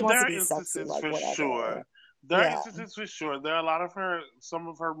I if she mean, wants there to are be sexy, instances like for whatever. sure. There are Yeah. instances for sure. There are a lot of some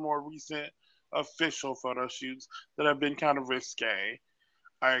of her more recent official photo shoots that have been kind of risque.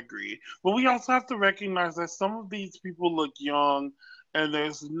 I agree. But we also have to recognize that some of these people look young and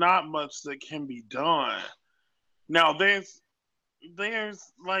there's not much that can be done. Now, there's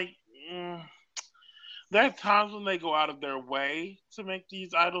like, there are times when they go out of their way to make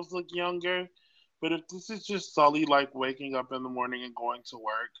these idols look younger. But if this is just Sully like waking up in the morning and going to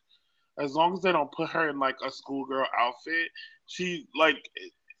work, as long as they don't put her in like a schoolgirl outfit, she like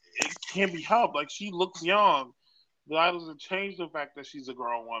it can't be helped. Like, she looks young. That doesn't change the fact that she's a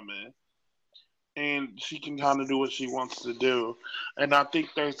grown woman. And she can kind of do what she wants to do. And I think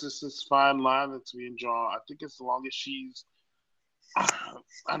there's just this fine line that's being drawn. I think as long as she's,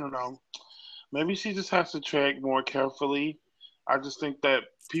 I don't know, maybe she just has to tread more carefully. I just think that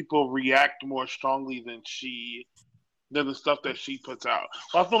people react more strongly than the stuff that she puts out.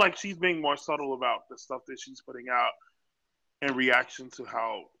 Well, I feel like she's being more subtle about the stuff that she's putting out in reaction to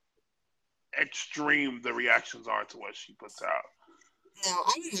how extreme the reactions are to what she puts out. No,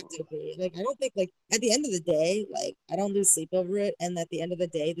 I would have to agree. Like, I don't think, like, at the end of the day, like, I don't lose sleep over it. And at the end of the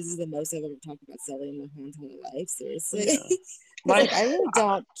day, this is the most I've ever talked about Sully in my whole entire life. Seriously. Yeah. Like, I really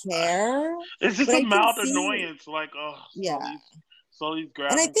don't care. It's just a mild annoyance. Like, oh, yeah. Sully's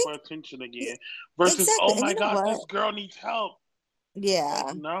grabbing for attention again. Versus, exactly. oh my God, this girl needs help. Yeah.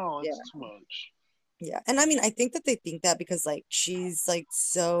 Like, no, it's too much. Yeah. And I mean, I think that they think that because, like, she's, like,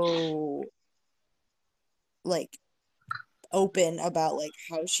 so, like, open about, like,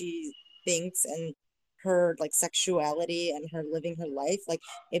 how she thinks and her, like, sexuality and her living her life. Like,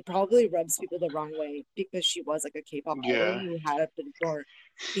 it probably rubs people the wrong way because she was, like, a K-pop idol who had a bit more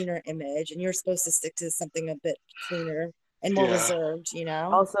cleaner image, and you're supposed to stick to something a bit cleaner and more reserved, you know?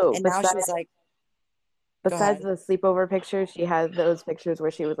 Also, and now she's like, besides the sleepover pictures, she had those pictures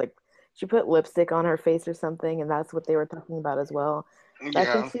where she was like, she put lipstick on her face or something, and that's what they were talking about as well. So I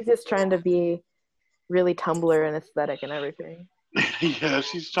think she's just trying to be really Tumblr and aesthetic and everything. Yeah,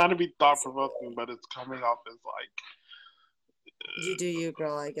 she's trying to be thought-provoking, but it's coming off as like... you do you,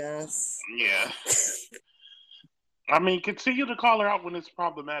 girl, I guess. Yeah. I mean, continue to call her out when it's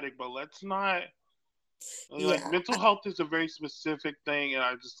problematic, but let's not... Like, mental health is a very specific thing, and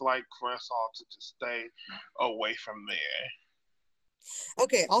I just like for us all to just stay away from there.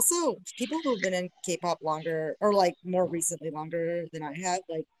 Okay, also, people who've been in K-pop longer, or like more recently longer than I have,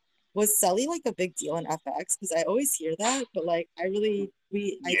 like, was Sully like a big deal in FX? Because I always hear that, but like, I started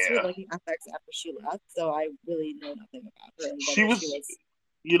liking FX after she left, so I really know nothing about her. And she was,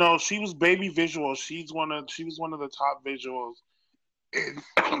 she was baby visual. She was one of the top visuals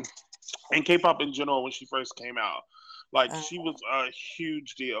in K-pop in general when she first came out. Like, she was a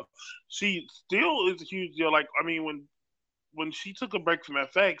huge deal. She still is a huge deal. Like, I mean, when she took a break from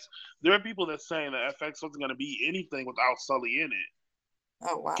FX, there are people that saying that FX wasn't going to be anything without Sully in it.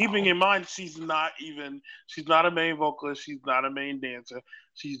 Oh, wow. Keeping in mind, she's not a main vocalist, she's not a main dancer,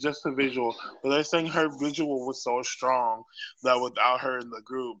 she's just a visual. But they're saying her visual was so strong that without her in the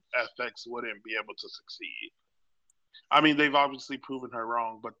group, FX wouldn't be able to succeed. I mean, they've obviously proven her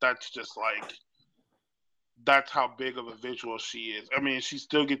wrong, but that's just like, that's how big of a visual she is. I mean, she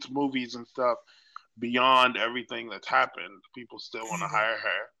still gets movies and stuff beyond everything that's happened. People still want to hire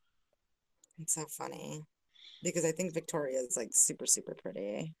her. It's so funny. Because I think Victoria is like super, super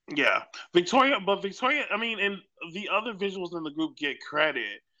pretty. Yeah. Victoria, I mean, and the other visuals in the group get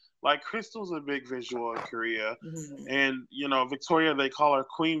credit. Like, Crystal's a big visual in Korea. Mm-hmm. And, Victoria, they call her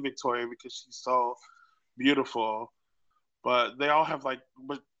Queen Victoria because she's so beautiful. But they all have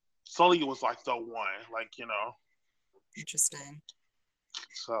but Sully was like the one, Interesting.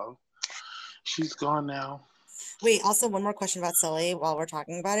 So, she's gone now. Wait, also one more question about Sully while we're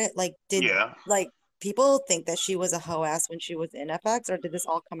talking about it. People think that she was a hoe ass when she was in FX, or did this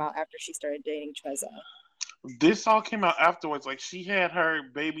all come out after she started dating Treza? This all came out afterwards. Like, she had her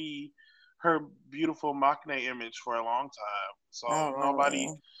beautiful Maknae image for a long time.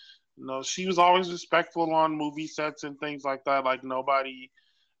 So she was always respectful on movie sets and things like that. Like, nobody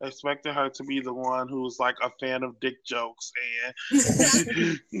expected her to be the one who was like a fan of dick jokes and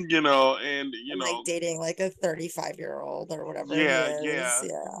like dating like a 35-year-old or whatever. Yeah.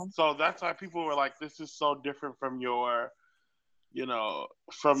 So that's why people were like, this is so different from your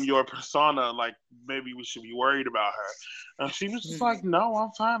persona. Like, maybe we should be worried about her. And she was just like, no, I'm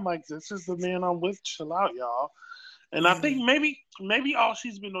fine. Like, this is the man I'm with. Chill out, y'all. And I think maybe all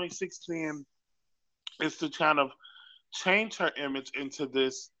she's been doing 16 is to kind of change her image into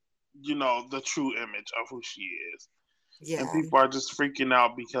this, the true image of who she is. Yeah. And people are just freaking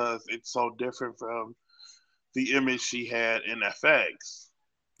out because it's so different from the image she had in FX.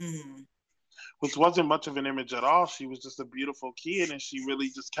 Mm-hmm. Which wasn't much of an image at all. She was just a beautiful kid, and she really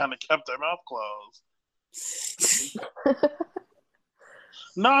just kind of kept her mouth closed.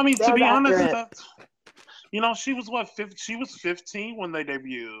 No, I mean, to be honest, she was she was 15 when they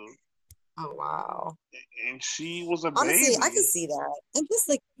debuted. Oh, wow. And she was a Honestly, baby. I could see that. And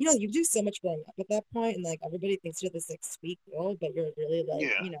plus, you do so much growing up at that point, and everybody thinks you're this sweet girl, but you're really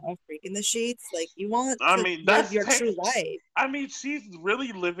a freak in the sheets. Like, you want to live your true life. I mean, she's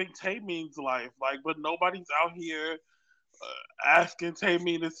really living Taemin's life, but nobody's out here asking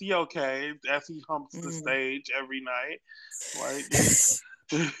Tammy to see okay as he humps the stage every night. Like,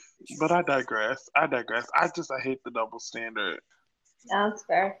 but I digress. I hate the double standard. That's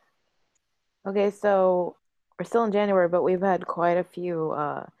fair. Okay, so we're still in January, but we've had quite a few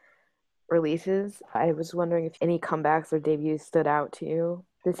releases. I was wondering if any comebacks or debuts stood out to you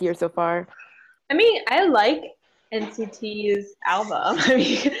this year so far. I mean, I like NCT's album. I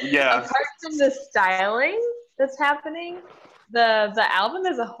mean, yeah. Apart from the styling that's happening, the album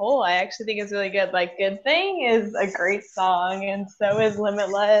as a whole, I actually think is really good. Like, Good Thing is a great song, and so is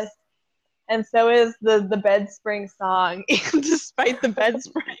Limitless, and so is the Bed Spring song, despite the bed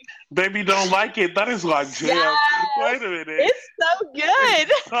spring. Baby don't like it. That is like jam. Yes! Wait a minute. It's so good.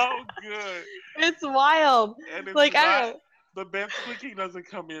 It's so good. It's wild. And it's like, not, I don't know. The bed squeaking doesn't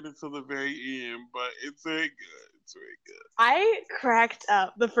come in until the very end, but it's very good. It's very good. I cracked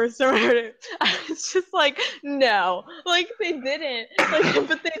up the first time I heard it. I was just like, no, like they didn't, like,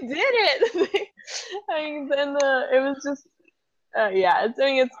 but they did it. I mean, then it was just, yeah.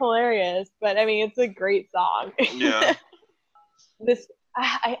 It's hilarious, but I mean, it's a great song. Yeah.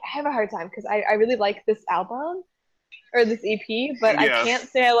 I have a hard time because I really like this album or this EP, but I can't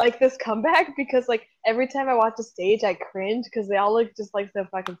say I like this comeback because like every time I watch a stage, I cringe because they all look just like so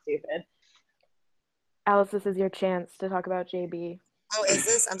fucking stupid. Alice, this is your chance to talk about JB. Oh, is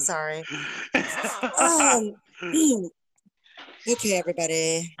this? I'm sorry. Okay,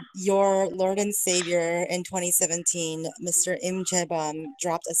 everybody. Your Lord and Savior in 2017, Mr. Im Jae-bum,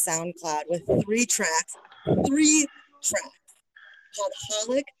 dropped a SoundCloud with 3 tracks called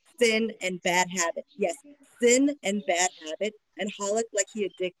Holic, Sin, and Bad Habit. Yes, Sin and Bad Habit, and Holic like he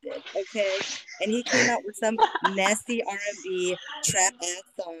addicted, okay? And he came out with some nasty R&B trap-ass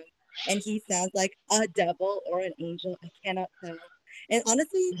song, and he sounds like a devil or an angel. I cannot tell. And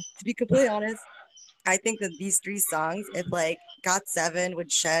honestly, to be completely honest, I think that these 3 songs, if like GOT7 would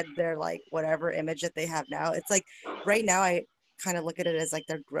shed their like whatever image that they have now, it's like right now I kind of look at it as like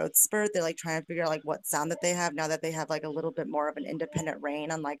their growth spurt. They're like trying to figure out like what sound that they have now that they have like a little bit more of an independent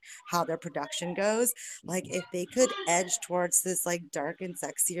reign on like how their production goes. Like if they could edge towards this like dark and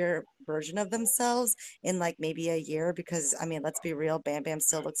sexier version of themselves in like maybe a year, because I mean, let's be real, Bam Bam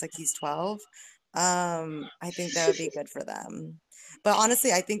still looks like he's 12. I think that would be good for them. But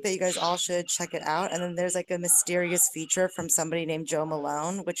honestly, I think that you guys all should check it out. And then there's like a mysterious feature from somebody named Joe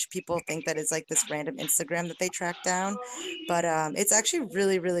Malone, which people think that is like this random Instagram that they track down. But it's actually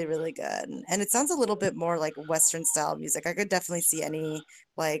really, really, really good. And it sounds a little bit more like Western style music. I could definitely see any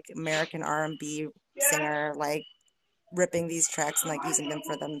like American R&B singer like ripping these tracks and like using them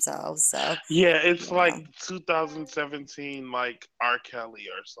for themselves. So yeah, it's like 2017 like R. Kelly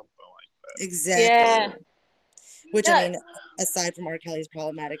or something like that. Exactly. Yeah. Which, I mean, aside from R. Kelly's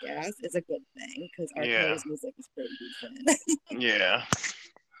problematic ass, is a good thing, because R. Kelly's music is pretty decent. Yeah.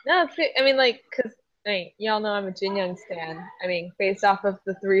 No, I mean, like, because, y'all know I'm a Jin Young stan. I mean, based off of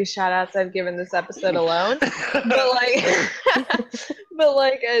the 3 shout-outs I've given this episode alone. but, like,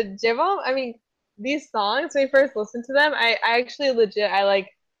 Jaebum, I mean, these songs, when I first listened to them, I actually legit, like,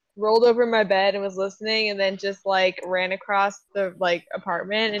 rolled over my bed and was listening, and then just like ran across the like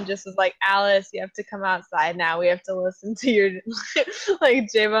apartment and just was like, Alice, you have to come outside now. We have to listen to your like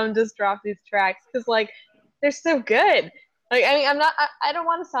Jaebum just dropped these tracks because like they're so good. Like I mean, I don't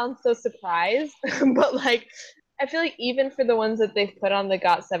want to sound so surprised, but like I feel like even for the ones that they've put on the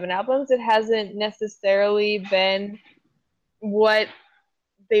GOT7 albums, it hasn't necessarily been what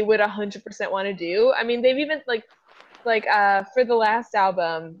they would 100% want to do. I mean, they've even like for the last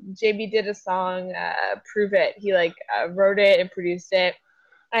album, JB did a song, Prove It. He like wrote it and produced it,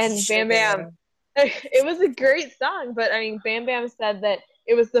 and Bam Bam, it was a great song, but I mean Bam Bam said that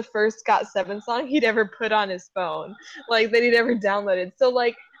it was the first GOT7 song he'd ever put on his phone, like that he'd ever downloaded. So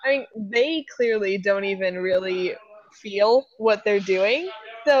like I mean they clearly don't even really feel what they're doing.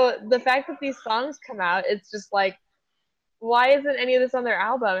 So the fact that these songs come out, it's just like, why isn't any of this on their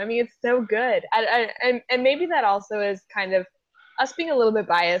album? I mean, it's so good. And maybe that also is kind of us being a little bit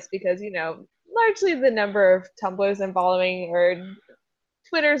biased because, you know, largely the number of Tumblrs I'm following or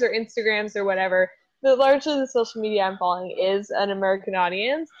Twitters or Instagrams or whatever, largely the social media I'm following is an American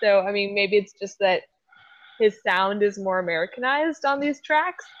audience. So, I mean, maybe it's just that his sound is more Americanized on these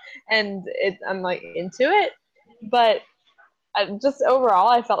tracks and I'm like into it. But just overall,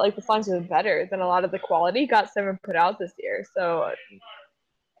 I felt like the songs were better than a lot of the quality GOT7 put out this year. So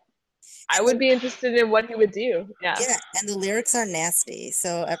I would be interested in what he would do. Yeah. Yeah, and the lyrics are nasty.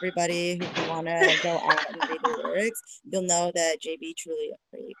 So everybody who want to go out and read the lyrics, you'll know that JB truly a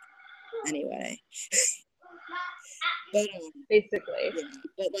freak. Anyway. But basically. yeah,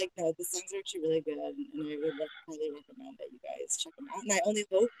 but like no, the songs are actually really good, and I would highly recommend that you guys check them out. And I only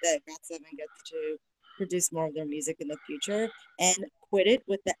hope that GOT7 gets to produce more of their music in the future and quit it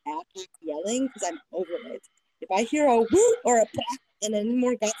with the app yelling because I'm over it. If I hear a woo or a pop and any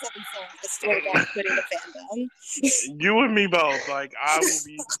more GOT7 songs, I swear to God, I'm quitting the fandom. You and me both. Like I will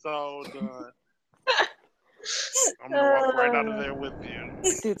be so done. I'm gonna walk right out of there with you.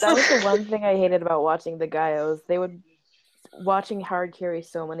 Dude, that was the one thing I hated about watching the Gaios. They would watching hard carry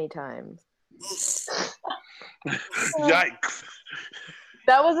so many times. Yikes.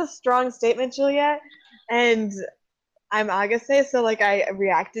 That was a strong statement, Juliet. And I'm Agasse, so like I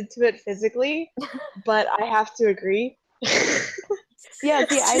reacted to it physically, but I have to agree. Yeah,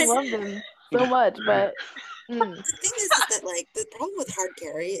 see, I love them so much, but The thing is that like the problem with hard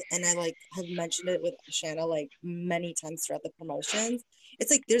carry, and I like have mentioned it with Shanna like many times throughout the promotions, it's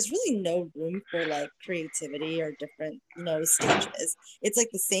like there's really no room for like creativity or different, stages. It's like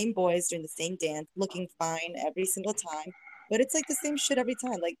the same boys doing the same dance, looking fine every single time, but it's like the same shit every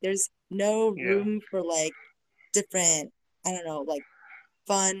time. Like there's no Yeah. room for like different, I don't know, like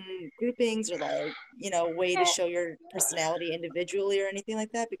fun groupings or like way to show your personality individually or anything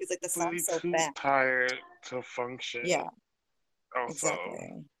like that because like the song's so Too fast. tired to function. Yeah, Also.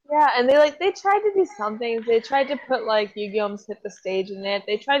 exactly. Yeah, and they tried to do some things. They tried to put like Yu-Gi-Oh's Hit the Stage in it.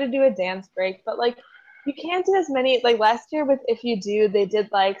 They tried to do a dance break, but like you can't do as many. Like last year with If You Do, they did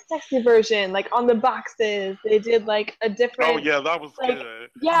like sexy version, like on the boxes. They did like a different. Oh yeah, that was like, good.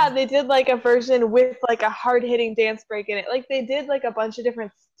 Yeah, they did like a version with like a hard-hitting dance break in it. Like they did like a bunch of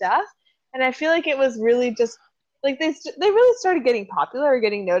different stuff, and I feel like it was really just like they really started getting popular or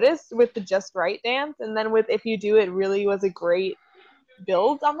getting noticed with the Just Right dance, and then with If You Do, it really was a great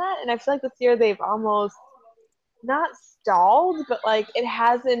build on that. And I feel like this year they've almost not stalled, but like it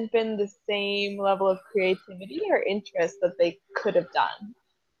hasn't been the same level of creativity or interest that they could have done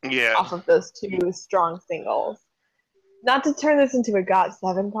off of those two strong singles. Not to turn this into a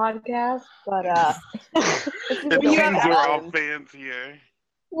GOT7 podcast, but it seems we're all fans here.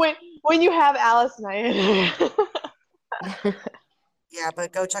 When you have Alice NYAN. Yeah,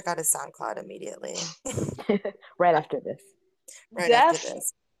 but go check out his SoundCloud immediately. Right after this.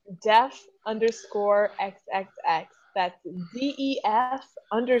 Def _XXX. That's DEF_XXX.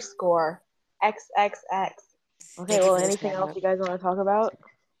 Okay, well, anything else you guys want to talk about?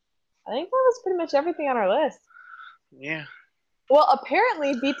 I think that was pretty much everything on our list. Yeah. Well,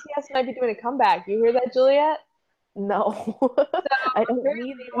 apparently BTS might be doing a comeback. You hear that, Juliet? No. I don't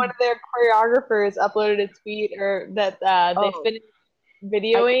apparently one of their choreographers uploaded a tweet or that they finished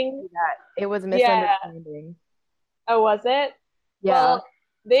videoing. It was misunderstanding. Yeah. Oh, was it? Yeah. Well,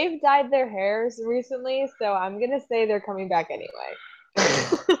 they've dyed their hairs recently, so I'm gonna say they're coming back anyway.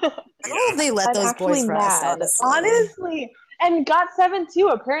 I don't know if they let those boys rest, honestly. And GOT7 too.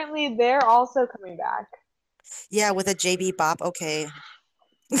 Apparently, they're also coming back. Yeah, with a JB Bop. Okay.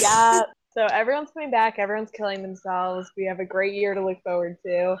 Yeah. So everyone's coming back. Everyone's killing themselves. We have a great year to look forward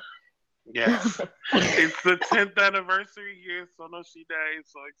to. Yes. It's the 10th anniversary year, so no she died,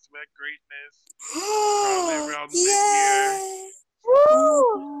 so expect greatness. Probably around mid-year.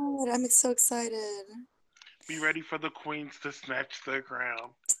 Oh my God, I'm so excited. Be ready for the queens to snatch their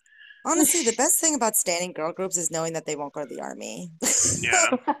crown. Honestly, the best thing about standing girl groups is knowing that they won't go to the army.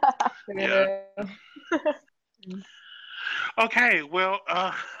 Yeah. Okay, well,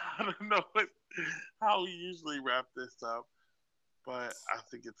 I don't know how we usually wrap this up, but I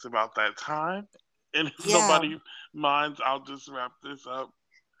think it's about that time. And if nobody minds, I'll just wrap this up.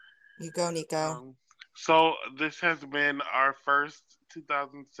 You go, Nico. So this has been our first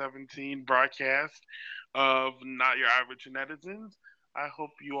 2017 broadcast of Not Your Average Netizens. I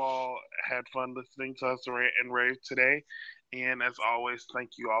hope you all had fun listening to us rant and rave today. And as always,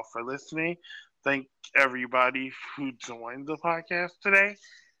 thank you all for listening. Thank everybody who joined the podcast today.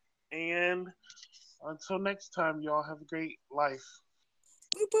 And until next time, y'all have a great life.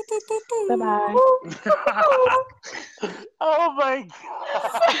 Bye-bye. Oh my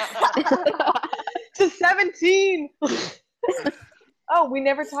God. To 17. Oh, we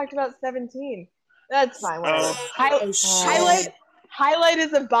never talked about 17. That's fine. Whatever. Highlight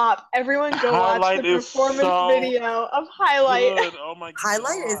is a bop. Everyone go watch the performance video of Highlight. Good. Oh my God.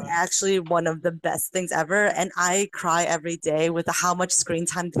 Highlight is actually one of the best things ever, and I cry every day with how much screen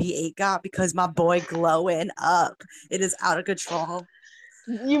time V8 got because my boy glowing up. It is out of control.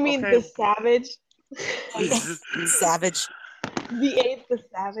 You mean the Savage? Savage. V8 the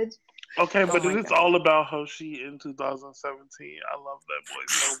Savage. Okay, but it is all about Hoshi in 2017. I love that boy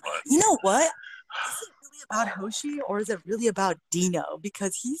so much. You know what? is it really about Hoshi or is it really about Dino?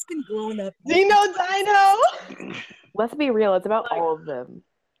 Because he's been growing up. Dino Dino! Let's be real, it's about all of them.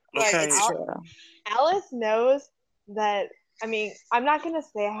 Right, Okay. it's true. Alice knows that. I mean, I'm not gonna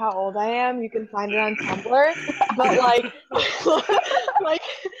say how old I am. You can find it on Tumblr, but like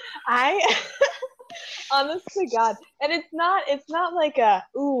I, honest to God, and it's not like a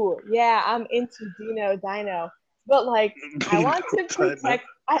ooh yeah I'm into Dino, but like I want to protect.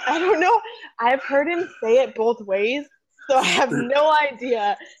 I don't know. I've heard him say it both ways, so I have no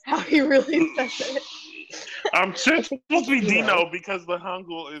idea how he really says it. I'm sure it's supposed to be Dino because the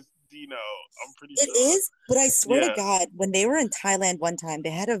Hangul is Dino. I'm pretty sure. It is, but I swear to God, when they were in Thailand one time,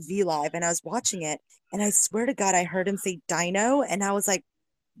 they had a V Live and I was watching it, and I swear to God, I heard him say Dino, and I was like,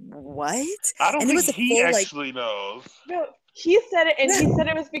 what? I don't and think it was he full, actually knows. No, he said it, and he said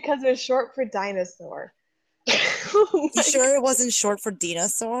it was because it was short for dinosaur. You sure it wasn't short for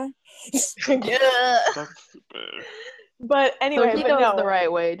dinosaur? Yeah. That's stupid. But anyway, so he but knows no. the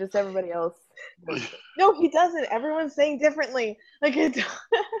right way, just everybody else. No, he doesn't. Everyone's saying differently. Like it,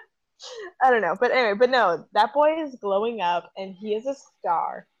 I don't know. But anyway, but no, that boy is glowing up and he is a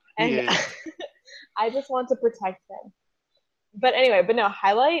star. And I just want to protect him. But anyway, but no,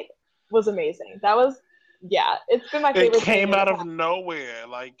 Highlight was amazing. That was it's been my favorite It came thing out of nowhere.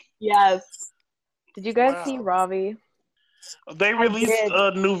 Like yes. Did you guys see Ravi? They released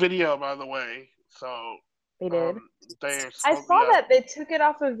a new video, by the way. So they did. I saw that they took it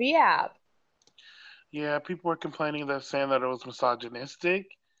off of the app. Yeah, people were complaining. They're saying that it was misogynistic,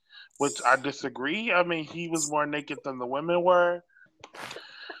 which I disagree. I mean, he was more naked than the women were.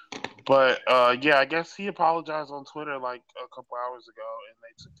 But yeah, I guess he apologized on Twitter like a couple hours ago, and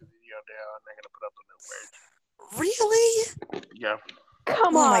they took the video down. And they're gonna put up a new version. Really? Yeah.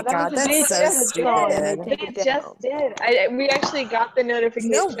 Come on! Oh my God, that's so stupid. They just did. We actually got the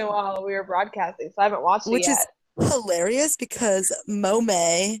notification while we were broadcasting, so I haven't watched it yet. Which is hilarious because Mome.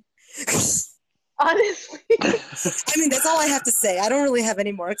 Honestly, I mean, that's all I have to say. I don't really have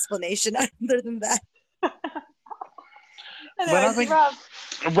any more explanation other than that. But I think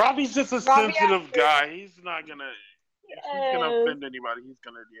Robbie's just a sensitive guy. He's not gonna. If he's gonna offend anybody, he's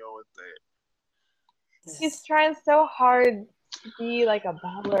gonna deal with it. He's trying so hard to be like a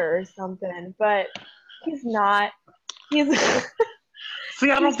baller or something, but he's not. He's. See,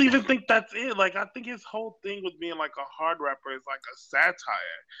 I don't even think that's it. Like, I think his whole thing with being like a hard rapper is like a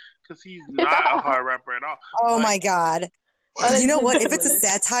satire, because he's not a hard rapper at all. Oh my God. You know what? If it's a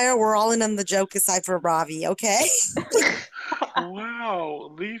satire, we're all in on the joke aside for Ravi, okay?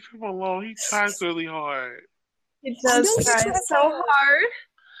 Wow, leave him alone. He tries really hard. He does try so hard.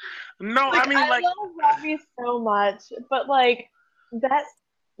 No, like, I mean, I love Ravi so much, but like that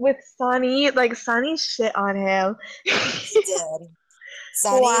with Sonny, like Sonny shit on him. He did.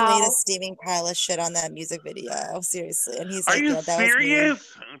 Sonny made a steaming pile of shit on that music video. Seriously. And he's like, Are you yeah, that serious?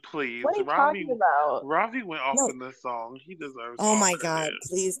 was me. Please. What are you talking about? Ravi went off in this song. He deserves Oh my God.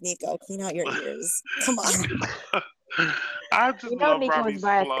 Please, Nico, clean out your ears. Come on. I just love Nico Ravi's is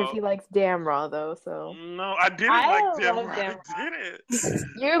biased flow. because he likes Damn Raw, though, so. No, I didn't like Damn Raw. I didn't.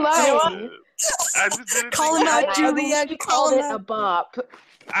 You're lying. I just didn't call him out, Julia. Called it a bop.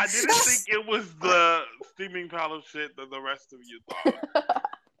 I didn't think it was the steaming pile of shit that the rest of you thought.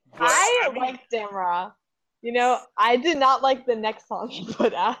 But, I liked Damn Raw. You know, I did not like the next song he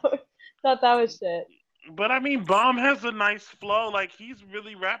put out. Thought that was shit. But I mean, Bomb has a nice flow. Like, he's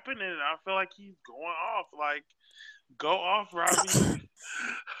really rapping it. I feel like he's going off. Like, go off, Robbie.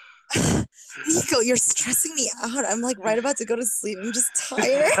 Nico, you're stressing me out. I'm like right about to go to sleep. I'm just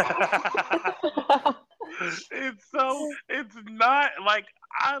tired. It's not like,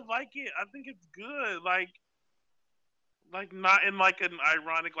 I like it. I think it's good. Like not in like an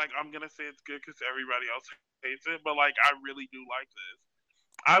ironic, like I'm gonna say it's good because everybody else hates it, but like I really do like this.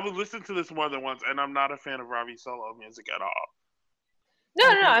 I would listen to this more than once, and I'm not a fan of Ravi's solo music at all. No,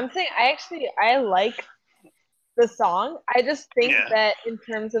 I'm saying I like the song. I just think that in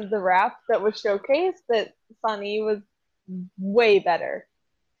terms of the rap that was showcased, that Sonny was way better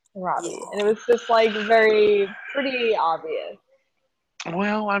than Ravi, and it was just like pretty obvious.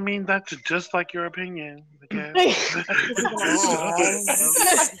 Well, I mean, that's just like your opinion, I guess.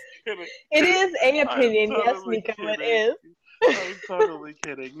 It is an opinion, yes, Nico, it is. I'm totally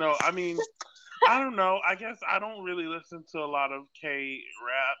kidding. No, I mean, I don't know. I guess I don't really listen to a lot of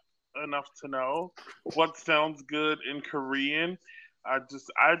K-rap enough to know what sounds good in Korean. I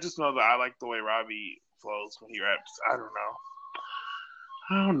just know that I like the way Ravi flows when he raps. I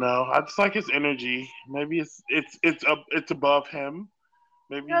don't know. I just like his energy. Maybe it's above him.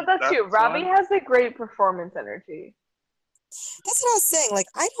 Maybe no, that's you. Ravi has a great performance energy. That's what I was saying. Like,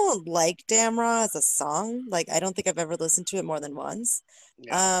 I don't like Damra as a song. Like, I don't think I've ever listened to it more than once.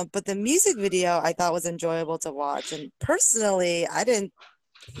 Yeah. But the music video I thought was enjoyable to watch. And personally, I didn't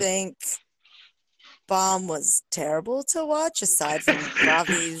think Bomb was terrible to watch, aside from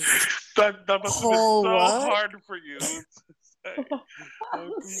Ravi's that must have been whole so look. hard for you to say. I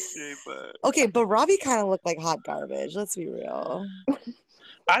appreciate that. Okay, but Ravi kind of looked like hot garbage. Let's be real.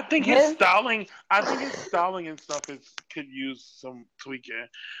 I think his styling and stuff could use some tweaking.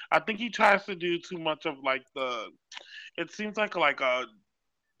 I think he tries to do too much of like it seems like a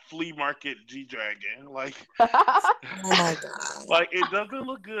flea market G Dragon. Like Oh my god. like it doesn't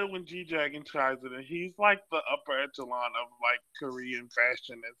look good when G Dragon tries it, and he's like the upper echelon of like Korean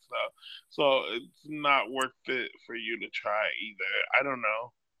fashion and stuff. So it's not worth it for you to try either. I don't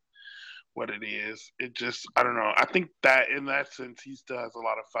know what it is. It just I don't know. I think that in that sense he still has a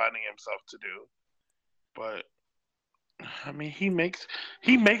lot of finding himself to do. But I mean he makes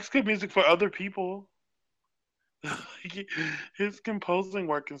good music for other people. His composing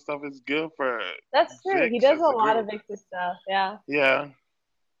work and stuff is good for That's true. He Vix does as a lot group. of Vix's stuff. Yeah. Yeah.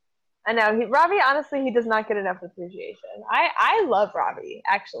 I know. Ravi, honestly, he does not get enough appreciation. I love Ravi,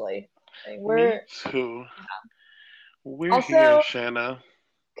 actually. Me too. We're also, here, Shanna.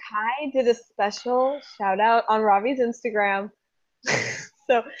 Kai did a special shout out on Ravi's Instagram.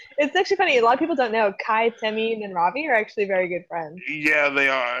 So it's actually funny. A lot of people don't know Kai, Temin, and Ravi are actually very good friends. Yeah, they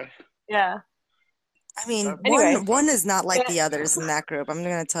are. Yeah. I mean, Anyway. one is not like the others in that group. I'm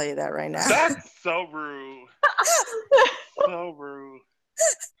gonna tell you that right now. That's so rude. So rude.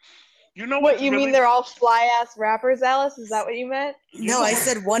 You know what you mean? They're all fly ass rappers, Alice? Is that what you meant? No, I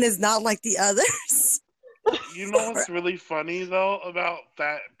said one is not like the others. You know what's really funny though about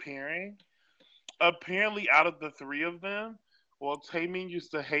that pairing? Apparently, out of the three of them, well, Taemin used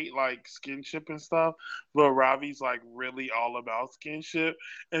to hate like skinship and stuff, but Ravi's like really all about skinship,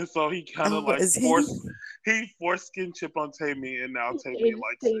 and so he kind of he forced skinship on Taemin, and now Taemin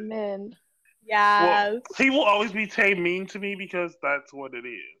likes it. Yeah. Well, he will always be Taemin to me because that's what it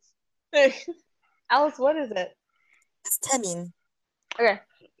is. Alice, what is it? It's Temin. Okay.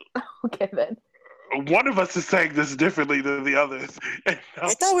 Okay then. One of us is saying this differently than the others. I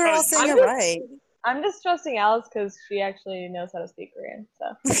thought we were all saying it right. I'm just trusting Alice because she actually knows how to speak Korean.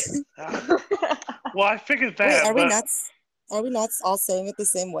 So. Well, I figured that. Wait, are we not all saying it the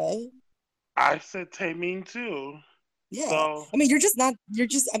same way? I said Taemin too. Yeah. So, I mean,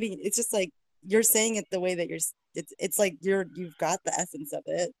 I mean, it's just like you're saying it the way that it's like you've got the essence of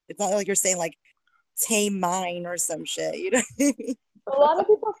it. It's not like you're saying like tame mine or some shit. You know what I mean? A lot of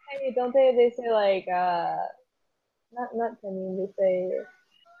people say, don't they? They say like, not Taemin. They say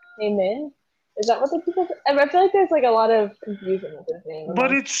Taemin. Is that what the people say? I feel like there's like a lot of confusion with this name.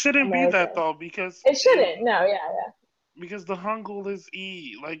 But it shouldn't be that though, because it shouldn't. No, yeah. Because the Hangul is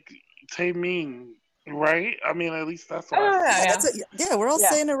like Taemin, right? I mean, at least that's what I say. Yeah, we're all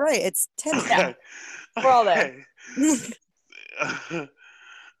saying it right. It's Taemin. Okay. We're all there.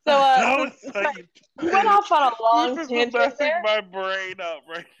 So, we went off on a long tangent there. My brain up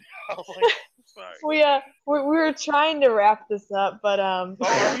right now. Like, sorry. We were trying to wrap this up, but are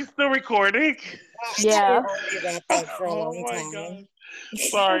we still recording? Yeah. For a long time. God.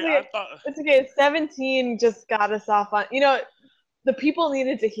 Sorry, I thought it's okay. 17 just got us off on. The people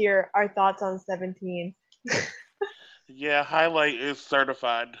needed to hear our thoughts on 17. Yeah, Highlight is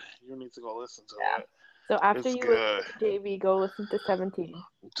certified. You need to go listen to it. So after you listen to JV, go listen to 17.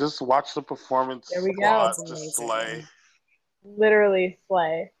 Just watch the performance. There we go. Just slay. Literally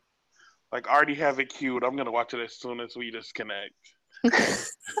slay. Like, I already have it queued. I'm going to watch it as soon as we disconnect.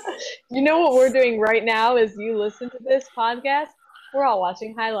 You know what we're doing right now is you listen to this podcast, we're all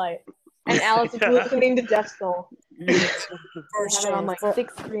watching Highlight. And Alice is listening to Death Soul. For sure. On like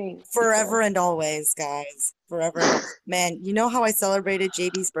 6 screens. Forever and always, guys. Forever. Man, you know how I celebrated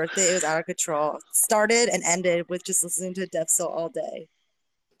JB's birthday? It was out of control. Started and ended with just listening to Death Soul all day.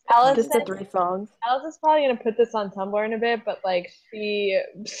 Alice just the 3 songs. Alice is probably gonna put this on Tumblr in a bit, but like she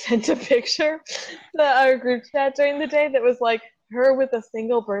sent a picture to our group chat during the day that was like her with a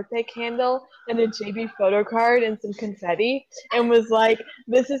single birthday candle and a JB photo card and some confetti, and was like,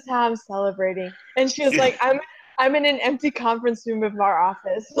 "This is how I'm celebrating." And she was like, "I'm in an empty conference room of our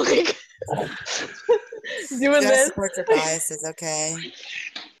office, like doing this." Support your biases, okay.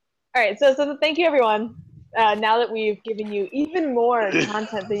 All right, so thank you everyone. Now that we've given you even more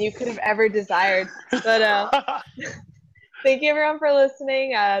content than you could have ever desired. But thank you everyone for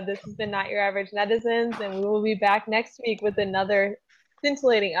listening. This has been Not Your Average Netizens, and we will be back next week with another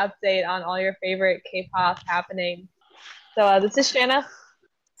scintillating update on all your favorite K-pop happenings. So this is Shanna.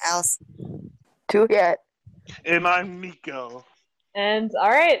 Alice. Juliet. And I'm Nico. And all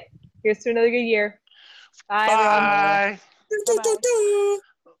right, here's to another good year. Bye, Bye. everyone.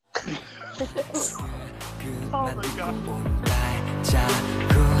 Oh my god.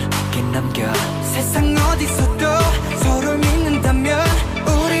 세상 어디서도 서로 믿는다면